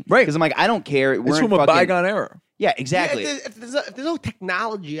exciting, Right. Because I'm like, I don't care. It's We're in from a fucking- bygone era. Yeah, exactly. Yeah, if there's no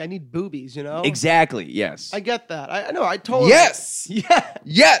technology, I need boobies. You know. Exactly. Yes. I get that. I know. I totally. Yes. Yeah.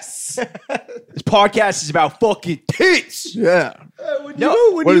 Yes. This podcast is about fucking tits. Yeah.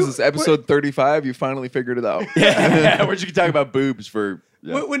 What is this, when- episode 35? You finally figured it out. Yeah, we're just gonna talk about boobs for.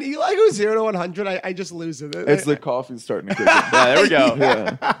 Yeah. When Eli goes 0 to 100, I just lose it. It's the coffee's starting to kick in. Yeah, there we go.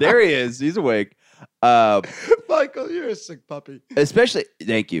 Yeah. There he is. He's awake. Michael, you're a sick puppy. Especially,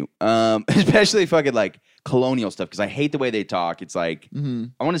 thank you. Especially fucking like colonial stuff because I hate the way they talk. It's like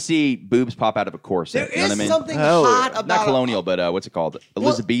I want to see boobs pop out of a corset. There You know is what I mean? something Hell hot yeah. about Not colonial, but what's it called?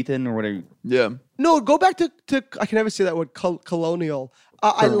 Elizabethan or whatever. Yeah. No, go back to I can never say that word colonial.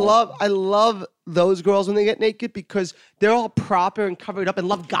 I love those girls when they get naked because they're all proper and covered up and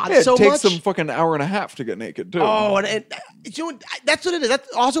love God Yeah, it so takes much. them fucking hour and a half to get naked, too. Oh, and you know, that's what it is.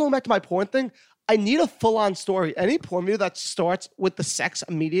 That's also going back to my porn thing. I need a full-on story. Any porn video that starts with the sex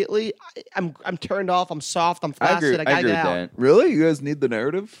immediately, I'm turned off. I'm soft. I'm I flaccid. agree. I gotta I agree get with out. that. Really? You guys need the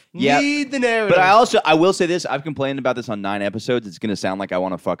narrative? Yeah. Need the narrative. But I will say this. I've complained about this on 9 episodes. It's going to sound like I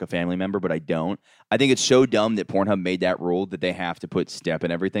want to fuck a family member, but I don't. I think it's so dumb that Pornhub made that rule that they have to put step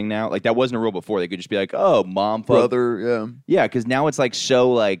in everything now. Like, that wasn't a rule before. They could just be like, oh, mom, fuck. Brother, yeah. Yeah, because now it's like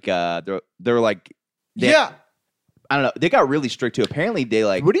so like, they're like, yeah. I don't know. They got really strict too. Apparently they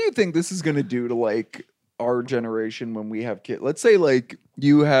like, What do you think this is going to do to, like, our generation when we have kids? Let's say, like,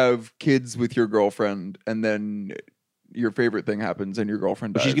 you have kids with your girlfriend and then your favorite thing happens and your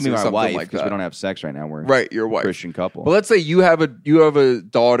girlfriend dies. she's going to be or my something wife like because that. we don't have sex right now. We're Right, your a wife. Christian couple. But let's say you have a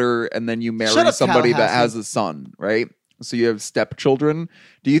daughter and then you Shut marry up, somebody that Tallahassee. has a son, right? So you have stepchildren.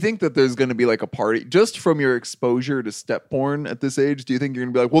 Do you think that there's going to be like a party just from your exposure to step porn at this age? Do you think you're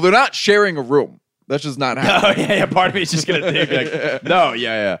going to be like, well, they're not sharing a room? That's just not happening. Oh yeah. Part of me is just gonna think like, no,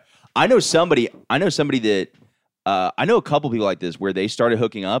 yeah. I know somebody that I know a couple people like this where they started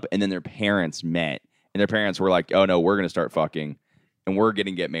hooking up and then their parents met and their parents were like, oh no, we're gonna start fucking and we're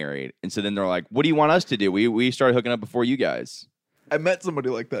gonna get married. And so then they're like, what do you want us to do? We started hooking up before you guys. I met somebody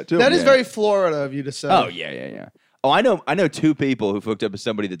like that too. That is Yeah. very Florida of you to say. Oh yeah. Oh, I know two people who hooked up with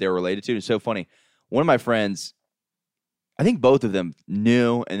somebody that they were related to. It's so funny. One of my friends, I think both of them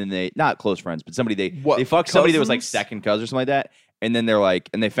knew, and then they not close friends, but somebody they fucked somebody that was like cousins? second cousin or something like that. And then they're like,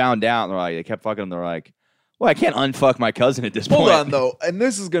 and they found out, and they're like, they kept fucking them. They're like, well, I can't unfuck my cousin at this point. Hold on though, and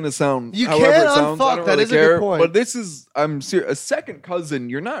this is gonna sound You however can't it sounds. I unfuck, don't that really is a good care, point. But this is I'm serious. A second cousin,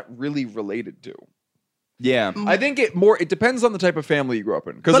 you're not really related to. Yeah. I think it depends on the type of family you grew up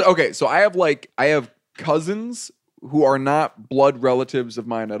in. Because okay, so I have cousins who are not blood relatives of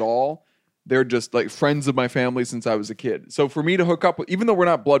mine at all. They're just like friends of my family since I was a kid. So for me to hook up with, even though we're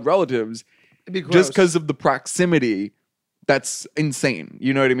not blood relatives, It'd be gross. just because of the proximity, that's insane.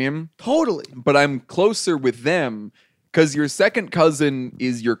 You know what I mean? Totally. But I'm closer with them because your second cousin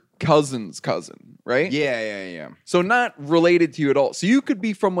is your cousin's cousin, right? Yeah. So not related to you at all. So you could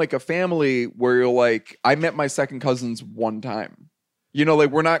be from like a family where you're like, I met my second cousins one time. You know,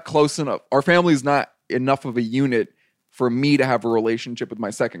 like we're not close enough. Our family's not enough of a unit for me to have a relationship with my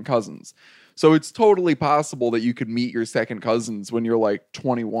second cousins. So it's totally possible that you could meet your second cousins when you're like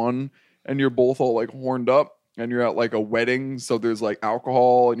 21 and you're both all like horned up and you're at like a wedding. So there's like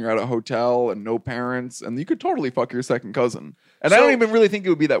alcohol and you're at a hotel and no parents and you could totally fuck your second cousin. And I So- don't even really think it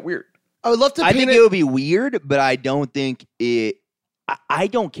would be that weird. I would love to I paint think it would be weird, but I don't think it. I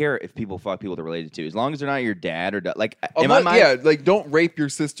don't care if people fuck people they're related to, as long as they're not your dad or like. In my mind, Yeah, like don't rape your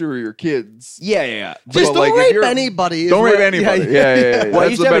sister or your kids. yeah. Just But, like, don't if rape you're- anybody. is Don't rape what- anybody. Yeah. Well, I That's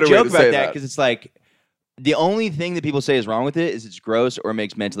used a to have a better way joke to about say that because it's like the only thing that people say is wrong with it is it's gross or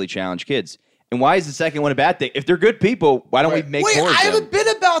makes mentally challenged kids. And why is the second one a bad thing? If they're good people, why don't we make Wait, more of I have them? a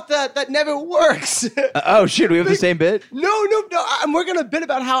bit about that that never works. Oh shit, we have the same bit. No. I'm working a bit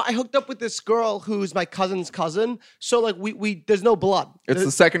about how I hooked up with this girl who's my cousin's cousin. So like we there's no blood. It's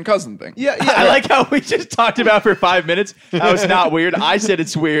the second cousin thing. Yeah. I like how we just talked about for 5 minutes how it's not weird. I said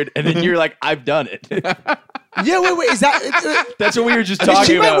it's weird, and then you're like, I've done it. Yeah, wait. Is that? That's what we were just Is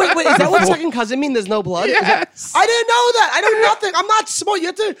talking about. Wait. Is that what second cousin mean? There's no blood? Is that- Yes. I didn't know that. I know nothing. I'm not smart. You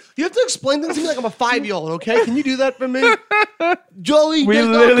have to explain things to me like I'm a 5-year-old. Okay? Can you do that for me, Joey? We there's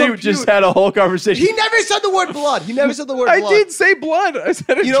no literally compute. just had a whole conversation. He never said the word blood. He never said the word I blood. did say blood. I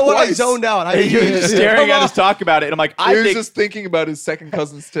said it You know what? I twice. zoned out. I He was just staring at us talk about it, and I'm like, He I was think just thinking about his second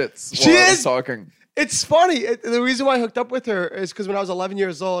cousin's tits She while I was is- talking. It's funny. The reason why I hooked up with her is because when I was 11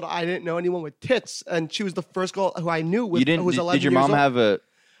 years old, I didn't know anyone with tits, and she was the first girl who I knew with you didn't. who was 11 Did your years mom old. have a?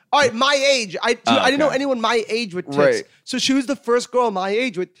 All right, my age. I didn't know okay. anyone my age with tits. Right. So she was the first girl my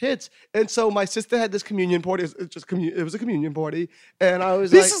age with tits, and so my sister had this communion party. It was a communion party, and I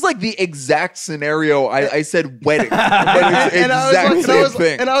was This like, is like the exact scenario I said wedding. But it's and I was exact like, same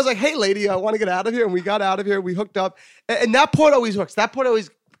thing. and I was like, hey, lady, I want to get out of here, and we got out of here. We hooked up, and that part always hooks. That part always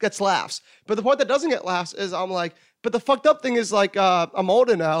gets laughs. But the part that doesn't get laughs is I'm like, but the fucked up thing is like, I'm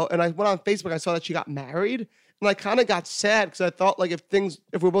older now, and I went on Facebook. I saw that she got married. And I kind of got sad because I thought like if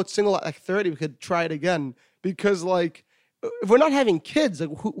we're both single at like 30, we could try it again. Because like if we're not having kids, like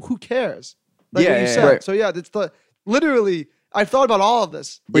who cares? Like Yeah, what you yeah, said. right. So yeah, it's literally I thought about all of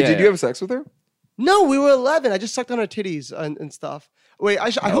this. Wait, Yeah, did yeah. you have sex with her? No, we were 11. I just sucked on her titties and stuff. Wait, I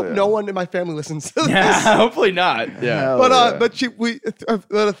hope yeah. no one in my family listens to this. Yeah, hopefully not. Yeah. But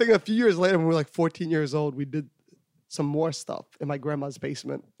the thing a few years later when we were like 14 years old, we did some more stuff in my grandma's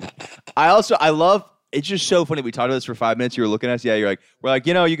basement. I love. It's just so funny. We talked about this for 5 minutes. You were looking at us. Yeah, we're like,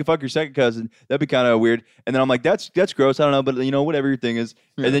 you can fuck your second cousin. That'd be kind of weird. And then I'm like, that's gross. I don't know, but whatever your thing is.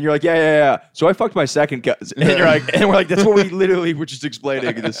 And then you're like, yeah. So I fucked my second cousin. And you're like, and we're like, that's what we literally were just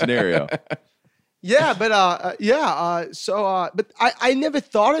explaining in the scenario. Yeah, but but I never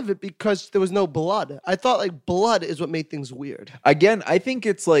thought of it because there was no blood. I thought like blood is what made things weird. Again, I think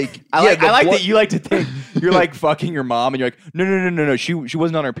it's like I like blood- that you like to think you're like fucking your mom and you're like, no. She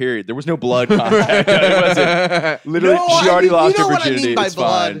wasn't on her period. There was no blood contact. It wasn't. Literally, No, she I already mean, lost you know her what I mean virginity. by It's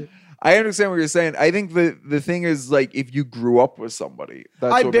blood. fine. I understand what you're saying. I think the thing is like if you grew up with somebody.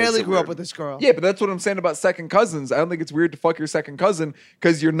 That's I what makes barely it grew up weird. with this girl. Yeah, but that's what I'm saying about second cousins. I don't think it's weird to fuck your second cousin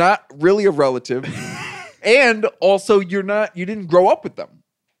because you're not really a relative, and also you didn't grow up with them,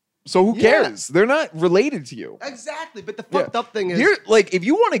 so who Yeah. cares? They're not related to you. Exactly. But the Yeah. fucked up thing is You're like if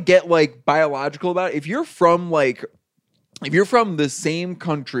you want to get like biological about it, if you're from the same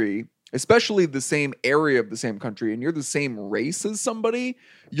country, especially the same area of the same country, and you're the same race as somebody,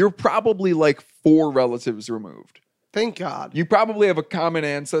 you're probably like 4 relatives removed. thank God. You probably have a common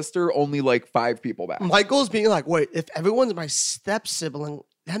ancestor only like 5 people back. Michael's being like, wait, if everyone's my step sibling,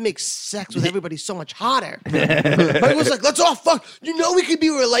 that makes sex with everybody so much hotter. Michael's like, let's all fuck. We could be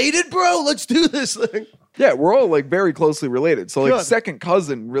related, bro. Let's do this thing. Yeah, we're all like very closely related. So like Good. second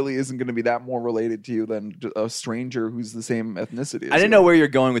cousin really isn't going to be that more related to you than a stranger who's the same ethnicity. as I didn't you. know where you're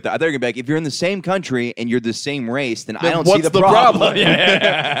going with that. I thought you were gonna be like, if you're in the same country and you're the same race, then I Then don't see what's the the problem.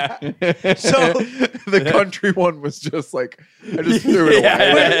 problem? So the country one was just like I just threw it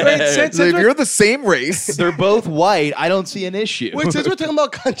Yeah. away. wait, since So if we're- you're the same race, They're both white. I don't see an issue. wait, since we're talking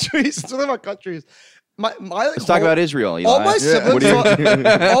about countries, my Let's talk about Israel. Eli. all my What siblings, do you-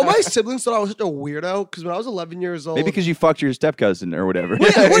 all my siblings thought I was such a weirdo because when I was 11 years old, Maybe because you fucked your step cousin or whatever. wait,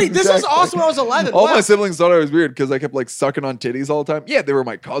 this was Exactly. awesome when I was 11. all Wow. my siblings thought I was weird because I kept like sucking on titties all the time. Yeah, they were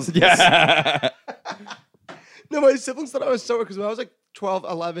my cousins. Yeah. No, my siblings thought I was so weird because when I was like 12,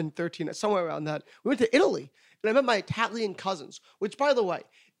 11, 13, somewhere around that, we went to Italy and I met my Italian cousins, which, by the way,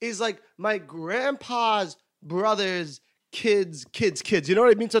 is like my grandpa's brother's kids. You know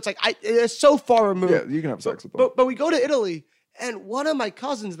what I mean? So it's like it's so far removed. Yeah, you can have sex with them. But we go to Italy, and one of my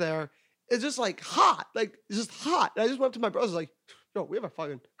cousins there is just like hot, like just hot. And I just went up to my brothers like, "Yo, we have a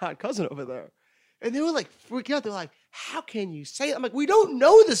fucking hot cousin over there," and they were like freaking out. They're like, "How can you say it?" I'm like, "We don't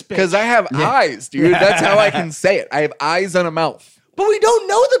know this bitch Because I have eyes, dude. That's how I can say it. I have eyes and a mouth. but we don't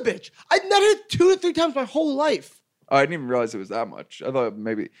know the bitch. I've met her 2 to 3 times my whole life. Oh, I didn't even realize it was that much. I thought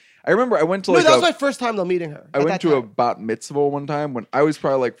maybe. I remember I went to No, like that was my first time though meeting her. I went to a bat mitzvah one time when I was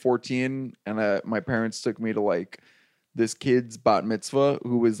probably like 14, and my parents took me to like this kid's bat mitzvah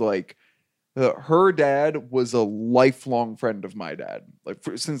who was like, her dad was a lifelong friend of my dad. Like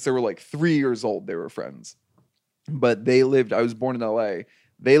since they were like 3 years old, they were friends. But they lived. I was born in L.A.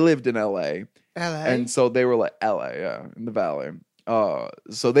 They lived in L.A. LA. And so they were like L.A. Yeah, in the valley.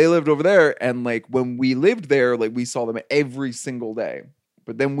 So they lived over there, and like when we lived there, like we saw them every single day.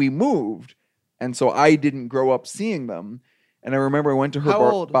 But then we moved, and so I didn't grow up seeing them. And I remember I went to her How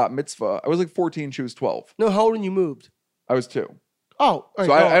old? bat mitzvah. I was like 14, she was 12. No, how old when you moved? I was 2. Oh, all right, So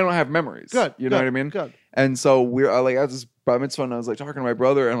go I on. don't have memories. Good. You know good, what I mean? Good. And so I like at this bat mitzvah, and I was like talking to my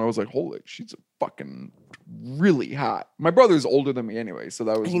brother, and I was like, holy, she's fucking really hot. My brother's older than me anyway, so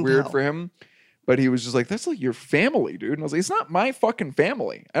that was can weird tell. for him. But he was just like, that's like your family, dude. And I was like, it's not my fucking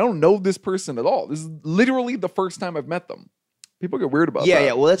family. I don't know this person at all. This is literally the first time I've met them. People get weird about that.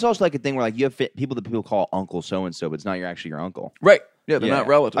 Yeah. Well, that's also like a thing where like you have people that people call uncle so and so, but it's not actually your uncle. Right. Yeah, they're Yeah. not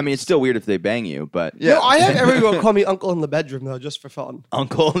relatives. I mean, it's still weird if they bang you, but Yeah. No, I had everyone call me uncle in the bedroom though, just for fun.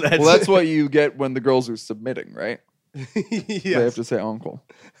 uncle. That's well, that's what you get when the girls are submitting, right? They have yes. to say uncle.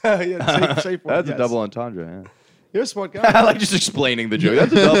 Yeah, safe word, that's yes. a double entendre. Yeah. You're a smart I guy. like just explaining the joke.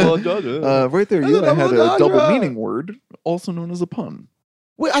 That's a double entendre. Right there, That's you a had double a double entendre. meaning word, also known as a pun.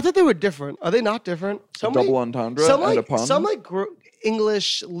 Wait, I thought they were different. Are they not different? A double entendre some and like, a pun. Some like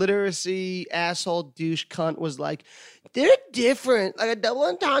English literacy asshole douche cunt was like, they're different. Like a double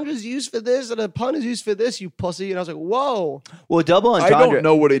entendre is used for this and a pun is used for this, you pussy. And I was like, whoa. Well, double I entendre. don't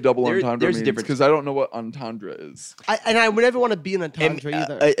know what a double There- entendre there's a means difference. because I don't know what entendre is. I would never want to be an entendre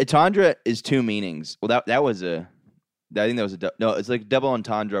either. Entendre is 2 meanings. Well, that was a. I think that was no. It's like double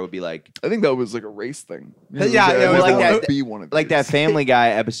entendre would be like I think that was like a race thing. Yeah, I yeah, never it was like wanted that- to be one of like that these. Family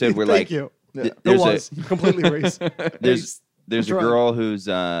Guy episode where Thank like you. Yeah. It there's was completely race. there's That's a right. girl who's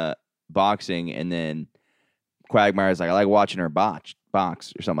boxing, and then Quagmire's like, I like watching her box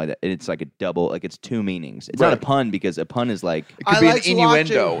or something like that. And it's like a double, like it's 2 meanings. It's not a Right. pun because a pun is like, It could I be liked an watching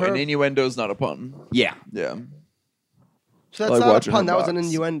innuendo. her- An innuendo is not a pun. yeah, Yeah. So that's like not a watching pun. her That was an box.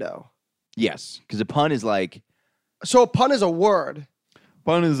 innuendo. yes, because a pun is like, So a pun is a word.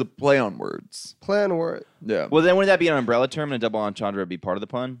 Pun is a play on words. Plan word. Yeah. well, then wouldn't that be an umbrella term, and a double entendre would be part of the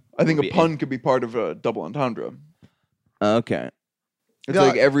pun? I think Would a be- pun could be part of a double entendre. Okay. It's Yeah.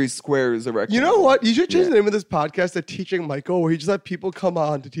 like every square is a rectangle. You know what? You should change Yeah. the name of this podcast to Teaching Michael, where you just have people come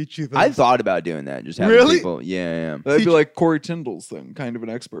on to teach you things. I thought about doing that. Just having Really? people. Yeah. That'd be like Corey Tyndall's thing, kind of an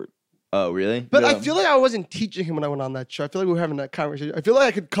expert. Oh, really? But I Yeah. feel like I wasn't teaching him when I went on that show. I feel like we were having that conversation. I feel like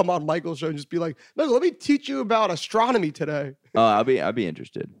I could come on Michael's show and just be like, Michael, let me teach you about astronomy today. Oh, I'll be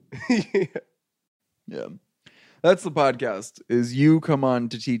interested. Yeah. That's the podcast. Is you come on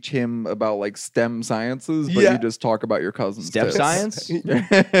to teach him about like STEM sciences, but Yeah. you just talk about your cousin's Step tits. science?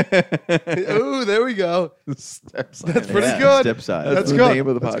 Oh, there we go. Step science. pretty Yeah, good. Step sides. That's That's the good. name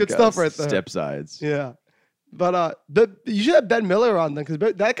of the That's good podcast. stuff right there. Step sides. Yeah. But you should have Ben Miller on then, because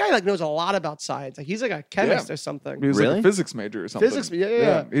that guy like knows a lot about science. Like he's like a chemist Yeah. or something. He was like Really? a physics major or something. Physics,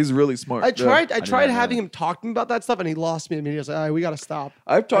 yeah. He's really smart. I Yeah. tried not having know. him talk to me about that stuff, and he lost me immediately. I was like, all right, we got to stop.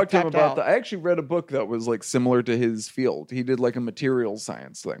 I've talked to him tapped about out. that. I actually read a book that was like similar to his field. He did like a materials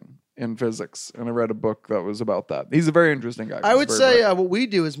science thing in physics, and I read a book that was about that. He's a very interesting guy. I He's would very say bright. what we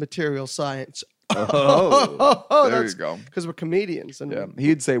do is material science. Oh. there you go. Because we're comedians. And Yeah,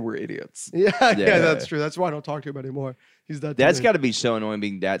 he'd say we're idiots. yeah, Yeah. that's true. That's why I don't talk to him anymore. He's that. That's dude. got to be so annoying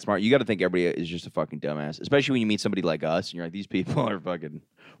being that smart. You got to think everybody is just a fucking dumbass, especially when you meet somebody like us and you're like, these people are fucking.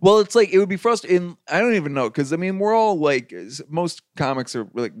 Well, it's like it would be frustrating. I don't even know because I mean we're all like most comics are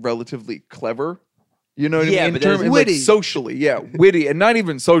like relatively clever. You know what I Yeah, mean? but In terms there's- like Witty. socially, yeah, witty, and not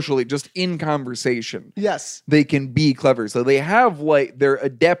even socially, just in conversation. Yes. They can be clever, so they have like they're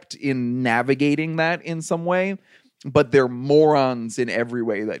adept in navigating that in some way, but they're morons in every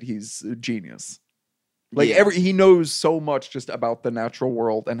way that he's a genius. Like Yeah. he knows so much just about the natural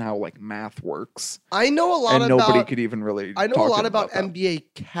world and how like math works, I know a lot and about. nobody could even really. I know talk a to lot him about that. NBA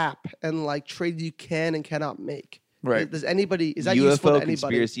cap and like trades you can and cannot make. Right. Does anybody? Is that useful to UFO anybody?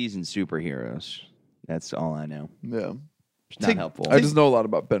 conspiracies and superheroes. That's all I know. Yeah, It's not helpful. I just know a lot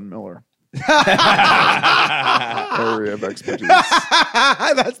about Ben Miller. Area of expertise.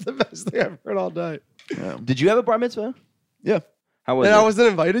 That's the best thing I've heard all night. Yeah. Did you have a bar mitzvah? Yeah. How was And it? I wasn't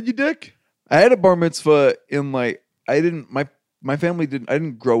invited, you dick. I had a bar mitzvah in like I didn't my family didn't I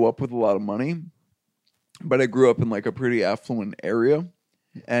didn't grow up with a lot of money, but I grew up in like a pretty affluent area,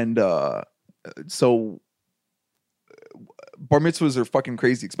 and so bar mitzvahs are fucking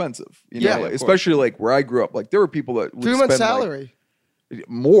crazy expensive. You know, Yeah, like, of course. especially like where I grew up. Like there were people that would 3 months spend, like, salary.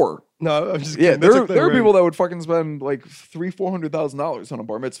 more. No, I'm just Yeah, kidding. That's like there are the people word. that would fucking spend like $300,000-$400,000 on a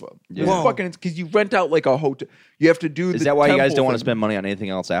bar mitzvah. Yeah. It's Whoa. fucking because you rent out like a hotel. You have to do. Is the that why you guys temple don't want to thing. spend money on anything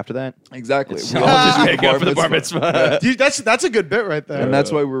else after that? Exactly. It's We all all just do make up for the bar mitzvah. Dude, that's a good bit right there. And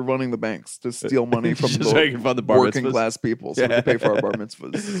that's why we're running the banks to steal money from Just so you the can fund the bar working mitzvahs? class people, so we can pay for our bar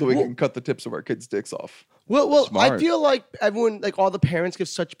mitzvahs, so we can cut the tips of our kids' dicks off. Well, I Smart. feel like everyone, like all the parents, give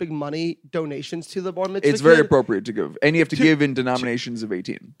such big money donations to the bar mitzvah. It's very appropriate to give, and you have to give in denominations of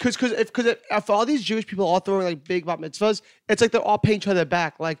 18. Because if all these Jewish people all throwing like big bar mitzvahs, it's like they're all paying each other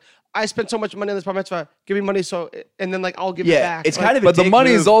back. Like I spent so much money on this bar mitzvah, give me money, so and then like I'll give it Yeah, back. it's Like, kind of a But the dick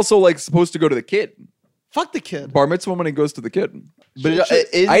money move. is also like supposed to go to the kid. fuck the kid. Bar mitzvah money goes to the kid. But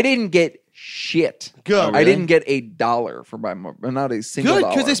I didn't get shit. Good. Oh, I really? didn't get $1 for my not a single Good,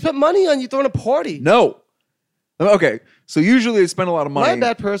 dollar. because they spent money on you throwing a party. No. Okay, so usually they spend a lot of money. My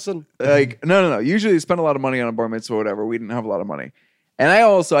bad person. Like no. Usually they spend a lot of money on a bar mitzvah or whatever. We didn't have a lot of money, and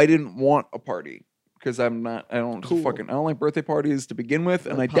I didn't want a party because I don't like birthday parties to begin with,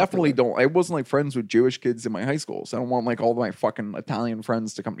 and I definitely don't. I wasn't like friends with Jewish kids in my high school, so I don't want like all my fucking Italian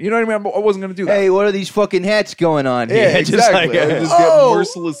friends to come. You know what I mean? I wasn't gonna do that. Hey, what are these fucking hats going on here? yeah, exactly. I would just Oh! get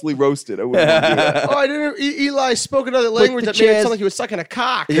mercilessly roasted. I wouldn't want to do that. Oh, I didn't. Eli spoke another language the that made it chairs- sound like he was sucking a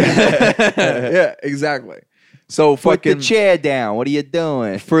cock. Yeah, exactly. So Put the fucking chair down. What are you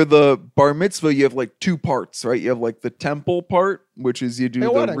doing? for the bar mitzvah, you have like two parts, right? You have like the temple part, which is you do Hey,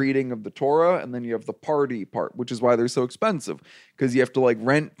 the what? reading of the Torah, and then you have the party part, which is why they're so expensive because you have to like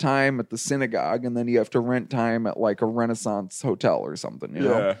rent time at the synagogue, and then you have to rent time at like a Renaissance hotel or something, you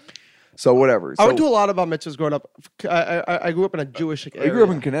know? So whatever. I So went to a lot of bar mitzvahs growing up. I grew up in a Jewish area. you grew up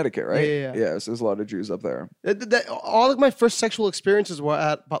in Connecticut, right? Yeah. So there's a lot of Jews up there. All of my first sexual experiences were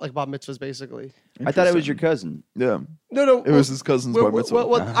at like bar mitzvahs, basically. I thought it was your cousin. Yeah. No. It was his cousin's bar mitzvah.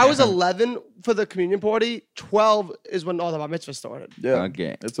 I was 11 for the communion party. 12 is when all the bar mitzvahs started. Yeah.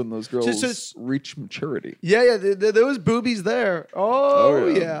 Okay. That's when those girls it's- reach maturity. Yeah. There was boobies there. Oh,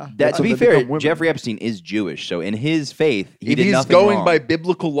 yeah. yeah. That, to So be they fair, become women. Jeffrey Epstein is Jewish, so in his faith, he If did he's nothing going wrong. by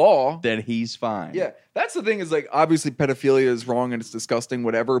biblical law, Then he's fine. yeah, that's the thing is like obviously pedophilia is wrong and it's disgusting,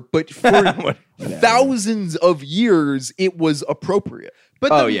 whatever. But for thousands of years, it was appropriate.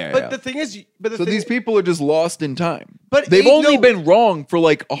 But Oh, the, yeah, But yeah. the thing is, but the So thing, these people are just lost in time. But they've ain't only no- been wrong for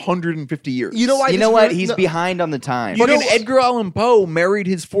like 150 years. You know why? You this know what? really- He's no, behind on the time. You know Fucking what- Edgar Allan Poe married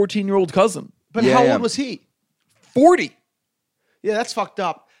his 14-year-old cousin. But Yeah, how yeah. old was he? 40. Yeah, that's fucked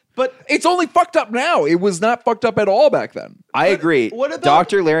up. But It's only fucked up now. It was not fucked up at all back then. I agree. what about-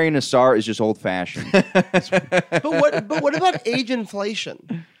 Dr. Larry Nassar is just old fashioned. but what about age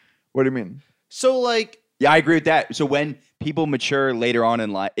inflation? What do you mean? So like. Yeah, I agree with that. So when people mature later on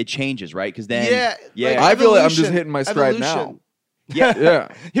in life, it changes, right? Because then, Yeah, like, I feel like I'm just evolution, hitting my stride evolution. yeah, Yeah.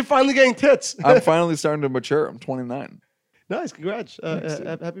 You're finally getting tits. I'm finally starting to mature. I'm 29. Nice, congrats.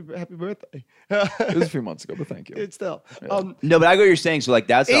 Happy birthday. It was a few months ago, but thank you. It's still. No, but I get what you're saying. So like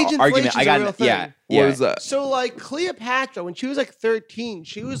that's the Age argument. inflation's I a got. real thing. Yeah, What yeah. is that? So like Cleopatra, when she was like 13,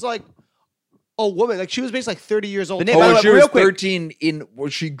 she was like a woman. Like she was basically like 30 years old. The name- Oh, by the when way, she was real quick- 13 well,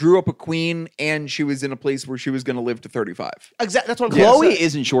 she grew up a queen and she was in a place where she was going to live to 35. Exactly. That's what I'm Chloe saying.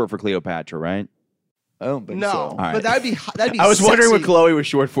 isn't short for Cleopatra, right? I don't think No, so. right. but that'd be I was wondering what sexy. Chloe was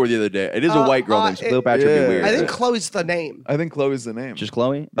short for the other day. It is a white girl name, so Cleopatra would yeah. be weird. I think Chloe's the name. I think Chloe's the name. Just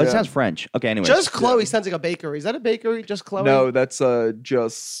Chloe? Oh, it Yeah. sounds French. Okay, anyway. Just Chloe sounds like a bakery. Is that a bakery? Just Chloe? No, that's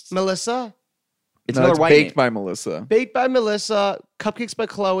just Melissa. it's no, another it's white baked name. by Melissa. Baked by Melissa. Cupcakes by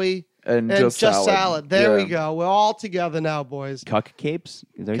Chloe. and just salad. salad. There we Yeah. go. We're all together now, boys. Cuck capes?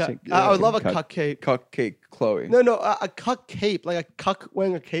 Is that what you say? I would love a Cuck. cuck cape. Cupcake Chloe. No, a cuck cape, like a cuck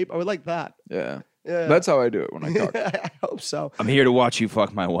wearing a cape. I would like that. Yeah. Yeah. That's how I do it when I cook. I hope so. I'm here to watch you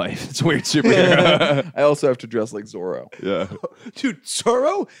fuck my wife. It's a weird superhero. I also have to dress like Zorro. yeah. Dude,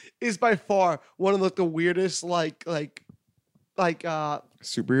 Zorro is by far one of the weirdest Superheroes.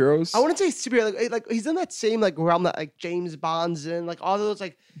 I wouldn't say superhero, like he's in that same like realm that like James Bond's in, like all those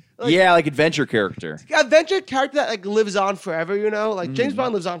like Yeah, like adventure character. adventure character that like lives on forever, you know? Like James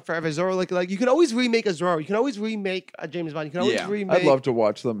Bond lives on forever. Zorro, like you can always remake a Zorro. You can always remake a James Bond. You can always Yeah. remake. I'd love to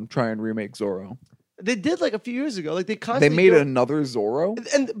watch them try and remake Zorro. They did like a few years ago. Like they They constantly made do- another Zorro.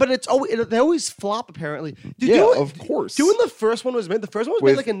 but it's always they always flop apparently. Dude, Yeah, you know what- of course. Doing the first one was made. The first one was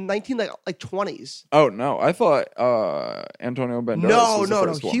With- made like in 1920s. Oh no, I thought Antonio Banderas. No, was the no.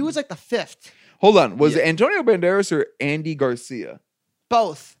 first He one. was like the fifth. Hold on, was Yeah. it Antonio Banderas or Andy Garcia?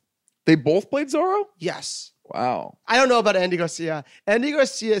 Both. They both played Zorro. Yes. Wow. I don't know about Andy Garcia. Andy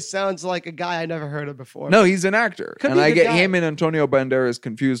Garcia sounds like a guy I never heard of before. No, he's an actor, Could and be a I good get guy. him and Antonio Banderas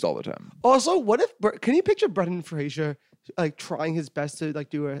confused all the time. Also, what if can you picture Brendan Fraser like trying his best to like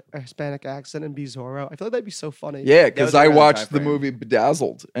do a Hispanic accent and be Zorro? I feel like that'd be so funny. Yeah, was because around I the watched time the frame. movie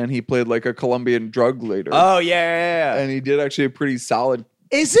Bedazzled, and he played like a Colombian drug leader, Oh, yeah. and he did actually a pretty solid.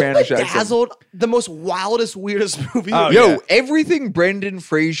 Isn't Spanish accent. Bedazzled the most wildest, weirdest movie? Oh, Yo, yeah. everything Brendan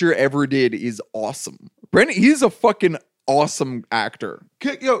Fraser ever did is awesome. Brendan, he's a fucking awesome actor.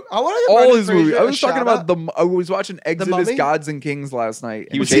 Yo, I want to All his movies. I was talking about I was watching Exodus Mummy? Gods and Kings last night.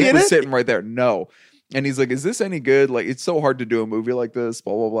 And was Jake in was it? sitting right there. No. And he's like, is this any good? Like, it's so hard to do a movie like this,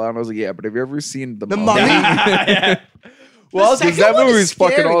 blah, blah, blah. And I was like, yeah, but have you ever seen The Mummy? Mummy? Well, The because second that one movie is is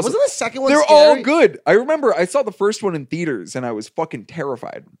fucking scary. awesome. Wasn't the second one They're scary? all good. I remember I saw the first one in theaters and I was fucking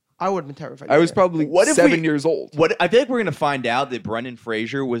terrified. I would have been terrified. I was Yeah. probably What if 7 we- years old. What I feel like we're gonna find out that Brendan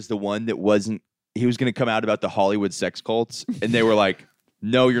Fraser was the one that wasn't. He was gonna come out about the Hollywood sex cults, and they were like,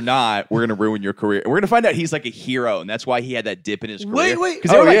 "No, you're not. We're gonna ruin your career." And we're gonna find out he's like a hero, and that's why he had that dip in his career. Wait.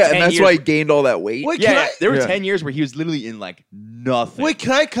 'Cause there Oh, were, like, yeah. 10 And that's years- why he gained all that weight. Wait, Yeah, can yeah, I? there were Yeah. 10 years where he was literally in like nothing. Wait,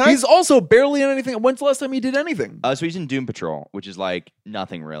 can I? He's also barely in anything. When's the last time he did anything? So he's in Doom Patrol, which is like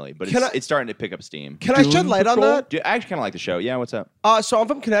nothing really, but Can it's, I- it's starting to pick up steam. Can I Doom shed light on Patrol? that? Dude, I actually kind of like the show. Yeah, what's up? So I'm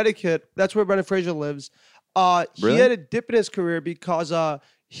from Connecticut. That's where Brendan Fraser lives. Really? He had a dip in his career because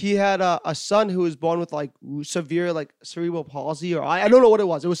he had a son who was born with like severe like cerebral palsy, or I don't know what it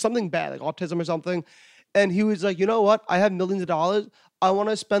was. It was something bad, like autism or something. And he was like, you know what? I have millions of dollars. I want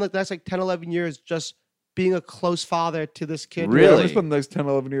to spend like the next like 10, 11 years just being a close father to this kid. Really? Yeah, I'm gonna spend the next 10,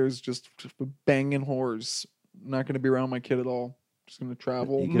 11 years just banging whores. Not going to be around my kid at all. Just going to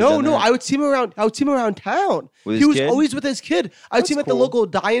travel. You could've No, done no, that. I would see him around. I would see him around town. With He his was kid? always with his kid. I would see him at the cool. local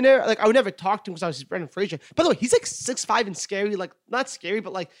diner. Like I would never talk to him because I was Brendan Fraser. By the way, he's like 6'5" and scary. Like not scary,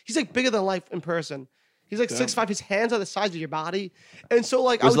 but like he's like bigger than life in person. He's like 6'5". His hands are the size of your body, and so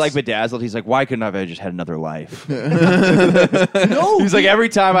like It was I like would Bedazzled. He's like, why couldn't I have just had another life? no. He's like, every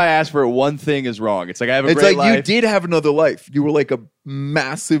time I ask for it, one thing is wrong. It's like, I have a It's great like you life. did have another life. You were like a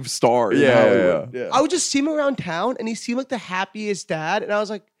massive star in Yeah, Hollywood. Yeah. I would just see him around town, and he seemed like the happiest dad, and I was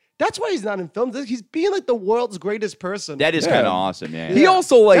like, that's why he's not in films. He's being like the world's greatest person. That is Yeah. kind of awesome, yeah. He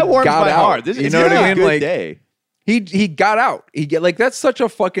also like that warms got my out. heart. This you is know what I a mean? good Like day. he got out. He get like that's such a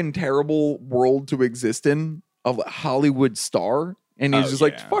fucking terrible world to exist in of a Hollywood star. And he's Oh, just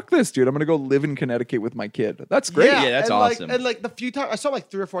like, yeah. fuck this, dude. I'm gonna go live in Connecticut with my kid. That's great. Yeah, that's and awesome. Like, and like the few times I saw him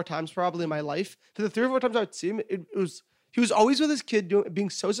like 3 or 4 times probably in my life. To the 3 or 4 times I would see him, it was he was always with his kid, being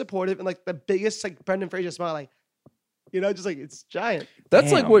so supportive and like the biggest like Brendan Fraser smile, like just like it's giant.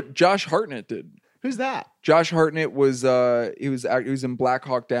 That's like Damn. what Josh Hartnett did. Who's that? Josh Hartnett was he was in Black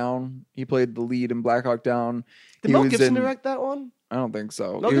Hawk Down. He played the lead in Black Hawk Down. Did He Mel was Gibson in- direct that one? I don't think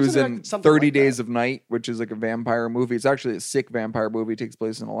so. Mel He was Gibson in directed something 30 like Days that. of Night, which is like a vampire movie. It's actually a sick vampire movie. It takes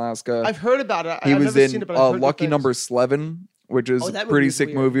place in Alaska. I've heard about it. He I've was never seen in it, but I've heard good Lucky things. Number 11, which is Oh, a that pretty movie is sick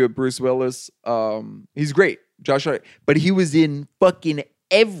weird. movie with Bruce Willis. He's great, Josh Hartnett. But he was in fucking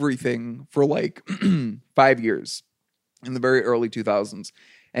everything for like 5 years in the very early 2000s.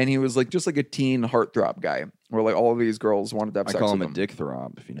 And he was like just like a teen heartthrob guy, where like all of these girls wanted to have I sex call with him a dick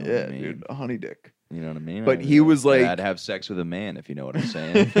throb, if you know what Yeah, I mean. dude, a honey dick. You know what I mean? But he was like- I'd have sex with a man, if you know what I'm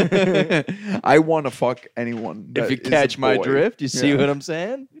saying. I want to fuck anyone. if that you is a catch my boy. drift, you see Yeah. what I'm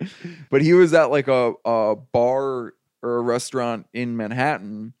saying? But he was at like a bar or a restaurant in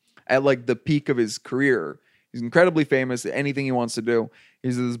Manhattan at like the peak of his career. He's incredibly famous at anything he wants to do.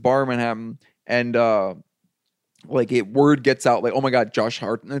 He's at this bar in Manhattan, and word gets out like, oh my god, Josh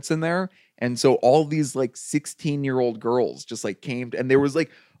Hartnett's in there. And so all these like 16-year-old girls just like came and there was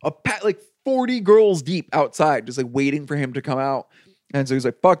like like 40 girls deep outside just like waiting for him to come out. And so he's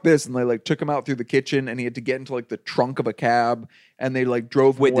like, fuck this. And they like took him out through the kitchen and he had to get into like the trunk of a cab and they like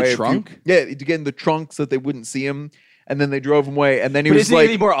drove him Wait, the away. trunk? Yeah, to get in the trunk so that they wouldn't see him. And then they drove him away. And then he But was isn't like, it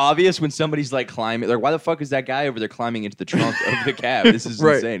any more obvious when somebody's like climbing? Like, why the fuck is that guy over there climbing into the trunk of the cab? This is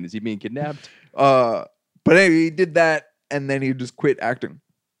Right. insane. Is he being kidnapped? but anyway, he did that and then he just quit acting.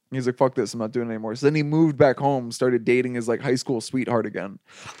 He's like, fuck this, I'm not doing it anymore. So then he moved back home, started dating his like high school sweetheart again.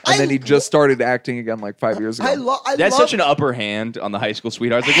 And then he just started acting again like 5 years ago. That's such an upper hand on the high school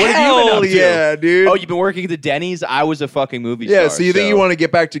sweethearts. Like, what have you Hell been up to? yeah, dude. Oh, you've been working at the Denny's? I was a fucking movie Yeah, star. so you think you want to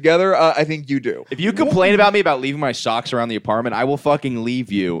get back together? I think you do. If you complain about me about leaving my socks around the apartment, I will fucking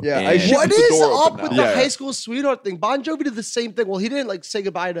leave you. Yeah, and- I should- What with the is door up open with now. the Yeah. high school sweetheart thing? Bon Jovi did the same thing. Well, he didn't like say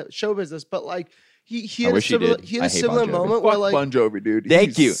goodbye to show business, but like he I had a wish he similar did. he I had a hate similar Bon Jovi. moment Fuck where like Bon Jovi, dude.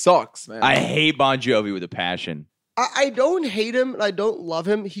 Thank He you. Sucks, man. I hate Bon Jovi with a passion. I don't hate him and I don't love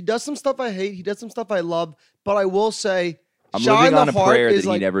him. He does some stuff I hate. He does some stuff I love. But I will say, I'm Shot living in the on a Heart prayer is that he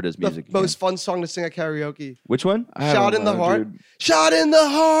like never does music the most again. fun song to sing at karaoke. Which one? I Shot don't in the know, heart. dude. Shot in the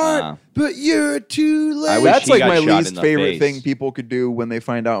heart. Ah. But you're too late. I wish That's he like got my shot in least the favorite face. thing people could do when they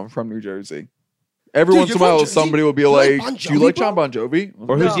find out I'm from New Jersey. Every Dude, once in a you're from while, Jersey? somebody will be Do you like like, Bon "Do you Jovi, like bro?" John Bon Jovi?"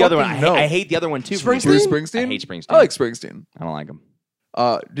 Or who's the other one? Fucking no. I hate the other one too. from New Springsteen? Jersey. Bruce Springsteen. I hate Springsteen. I like Springsteen. I don't like him.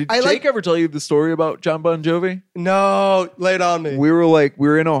 Did I Jake like- ever tell you the story about John Bon Jovi? No, lay it on me. We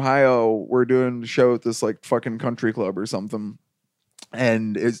were in Ohio. We're doing a show at this like fucking country club or something.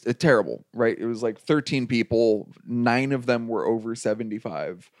 And it's terrible, right? It was like 13 people. 9 of them were over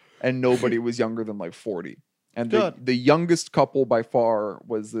 75 and nobody was younger than like 40. And Good. the youngest couple by far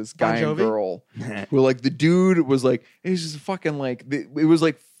was this Bon guy and Jovi? girl who like the dude was like, it was just fucking like, it was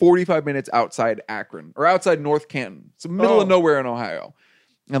like 45 minutes outside Akron or outside North Canton. It's the middle of nowhere in Ohio.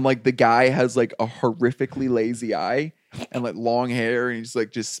 And like the guy has like a horrifically lazy eye and like long hair and he's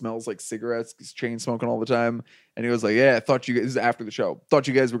like just smells like cigarettes. He's chain smoking all the time. And he was like, yeah, I thought you guys, this is after the show, thought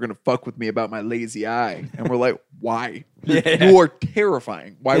you guys were going to fuck with me about my lazy eye. And we're like, why? You are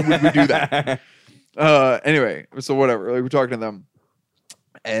terrifying. Why would we do that? Anyway, so whatever. Like we're talking to them.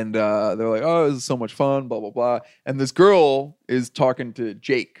 And they're like, oh, this is so much fun, blah, blah, blah. And this girl is talking to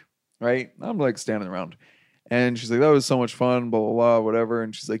Jake, right? I'm like standing around. And she's like, that was so much fun, blah, blah, blah, whatever.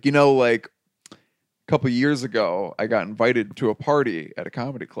 And she's like, you know, like a couple of years ago, I got invited to a party at a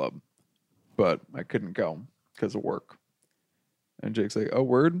comedy club, but I couldn't go because of work. And Jake's like, oh,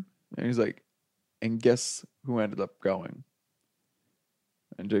 word? And he's like, and guess who ended up going?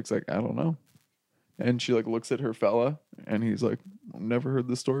 And Jake's like, I don't know. And she like looks at her fella and he's like, I've never heard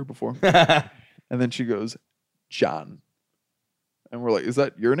this story before. And then she goes, John. And we're like, is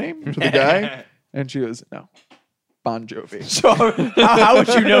that your name to the guy? And she goes, no, Bon Jovi. So how would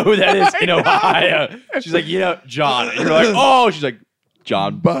you know who that is in Ohio? She's like, you know, John. And you're like, oh, she's like,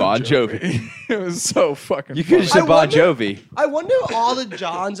 John Bon Jovi. It was so fucking You could have funny. said Bon Jovi. I wonder all the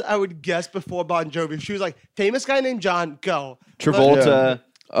Johns I would guess before Bon Jovi. She was like, famous guy named John, go. Travolta.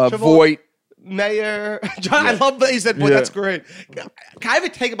 Voight. Mayor. John, I love that he said, boy, Yeah. that's great. I have a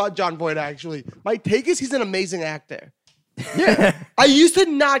take about John Voight, actually. My take is he's an amazing actor. Yeah. I used to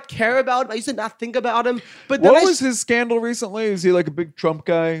not care about him. I used to not think about him. But then What I, was his scandal recently? Is he like a big Trump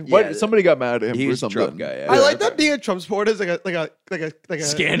guy? What? Yeah. Somebody got mad at him He for was a something. Trump guy, yeah. I like that being a Trump supporter is like a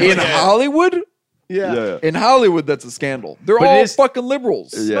Scandal. In Hollywood? Yeah. In Hollywood, that's a scandal. They're But it all is- fucking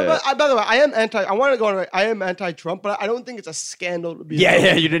liberals. Yeah. But by the way, I want to go on. I am anti-Trump, but I don't think it's a scandal to be.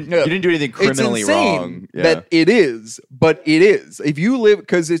 Yeah, you didn't do anything criminally it's insane wrong. Yeah. that it is, but it is. If you live,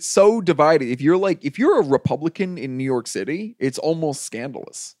 because it's so divided. If you're a Republican in New York City, it's almost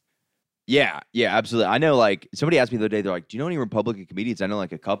scandalous. Yeah, absolutely. I know, like, somebody asked me the other day, they're like, do you know any Republican comedians? I know,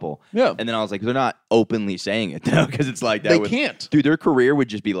 like, a couple. Yeah. And then I was like, they're not openly saying it, though, because it's like that. They would- can't. Dude, their career would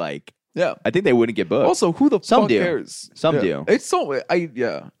just be like, Yeah. I think they wouldn't get booked. Also, who the Some fuck do. cares? Some Yeah. do. It's so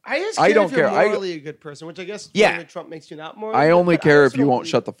yeah. I just I care don't if you're care. I- morally a good person, which I guess Yeah. President Trump makes you not morally. I good, only but care also if you don't won't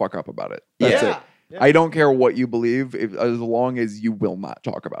believe- shut the fuck up about it. That's Yeah. it. Yeah. I don't care what you believe, as long as you will not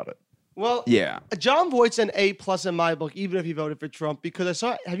talk about it. Well, Yeah. John Voight's an A+ in my book, even if he voted for Trump, because I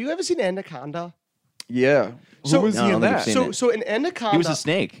saw. Have you ever seen Anaconda? Yeah. So- Who was No, I he don't in think I've that? seen it. So in Anaconda, He was a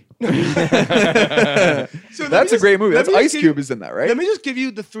snake. So let That's me a great movie. let That's me just Ice give Cube you- is in that, right? Let me just give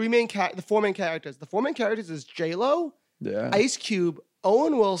you the the 4 main characters. The 4 main characters is J-Lo, Yeah. Ice Cube,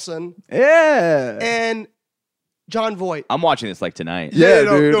 Owen Wilson, Yeah. and John Voight. I'm watching this, like, tonight. Yeah,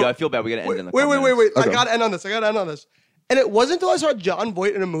 no, dude. no. Yeah, I feel bad. We got to end in the Wait. comments. I Okay. gotta end on this. And it wasn't until I saw John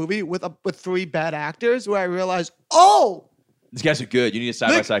Voight in a movie with 3 bad actors where I realized, oh, These guys are good. You need a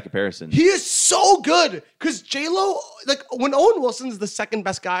side-by-side comparison. he is so good. Because J-Lo, like, when Owen Wilson's the second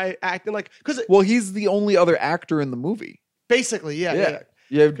best guy acting, like, because Well, he's the only other actor in the movie. basically, yeah.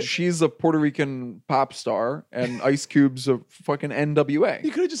 Yeah, she's a Puerto Rican pop star, and Ice Cube's a fucking NWA. You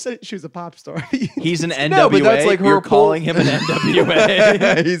could have just said she was a pop star. He's an NWA. No, but that's like her You're pull- calling him an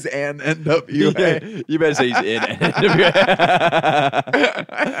NWA. He's an NWA. You better say he's in NWA.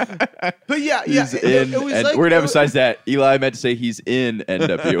 But yeah, He's in. it was and like we're gonna emphasize that. Eli meant to say he's in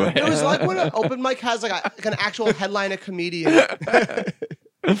NWA. It was like when an open mic has like an actual headliner comedian.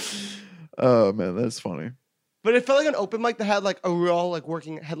 Oh man, that's funny. But it felt like an open mic that had like a real like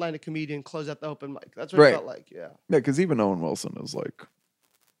working headliner comedian close out the open mic. That's what Right. it felt like. Yeah. Yeah, because even Owen Wilson is like,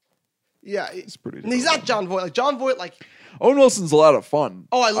 Yeah. he's pretty. And he's not John Voight. Like John Voight, like Owen Wilson's a lot of fun.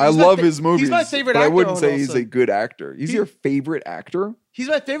 Oh, I he's my love fa- his movies. he's my favorite but I actor, wouldn't Owen say he's Wilson. a good actor. He's He- your favorite actor, he's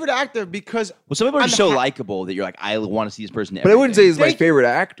my favorite actor because Well, some people are I'm just so ha- likable that you're like, I want to see this person. In but I wouldn't say everything. he's my Thank you. favorite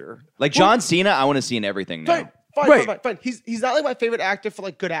actor. Like John Cena. I want to see in everything now. fine. He's not like my favorite actor for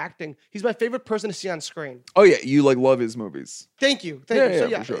like good acting. He's my favorite person to see on screen. Oh yeah, you like love his movies. Thank you. Yeah, So,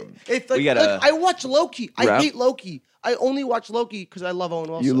 yeah, for sure. If like, We gotta- like, I watch Loki. I Rap? hate Loki. I only watch Loki because I love Owen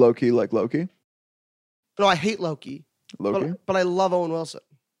Wilson. You low key like Loki. No, I hate Loki. Loki. But I love Owen Wilson.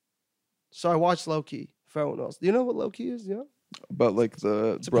 So I watched Loki for Owen Wilson. Do you know what Loki is? Yeah. But like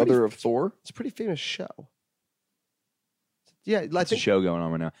the a brother pretty- of Thor. It's a pretty famous show. Yeah, I It's a think show going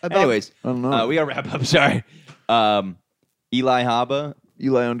on right now. About- Anyways, I don't know. we gotta wrap up. Sorry. Eli Haba,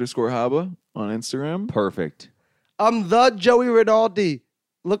 Eli_Haba on Instagram. perfect. I'm the Joey Rinaldi.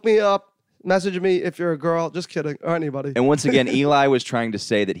 Look me up. Message me if you're a girl. Just kidding. Or anybody. And once again, Eli was trying to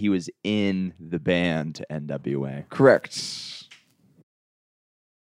say that he was in the band NWA. Correct.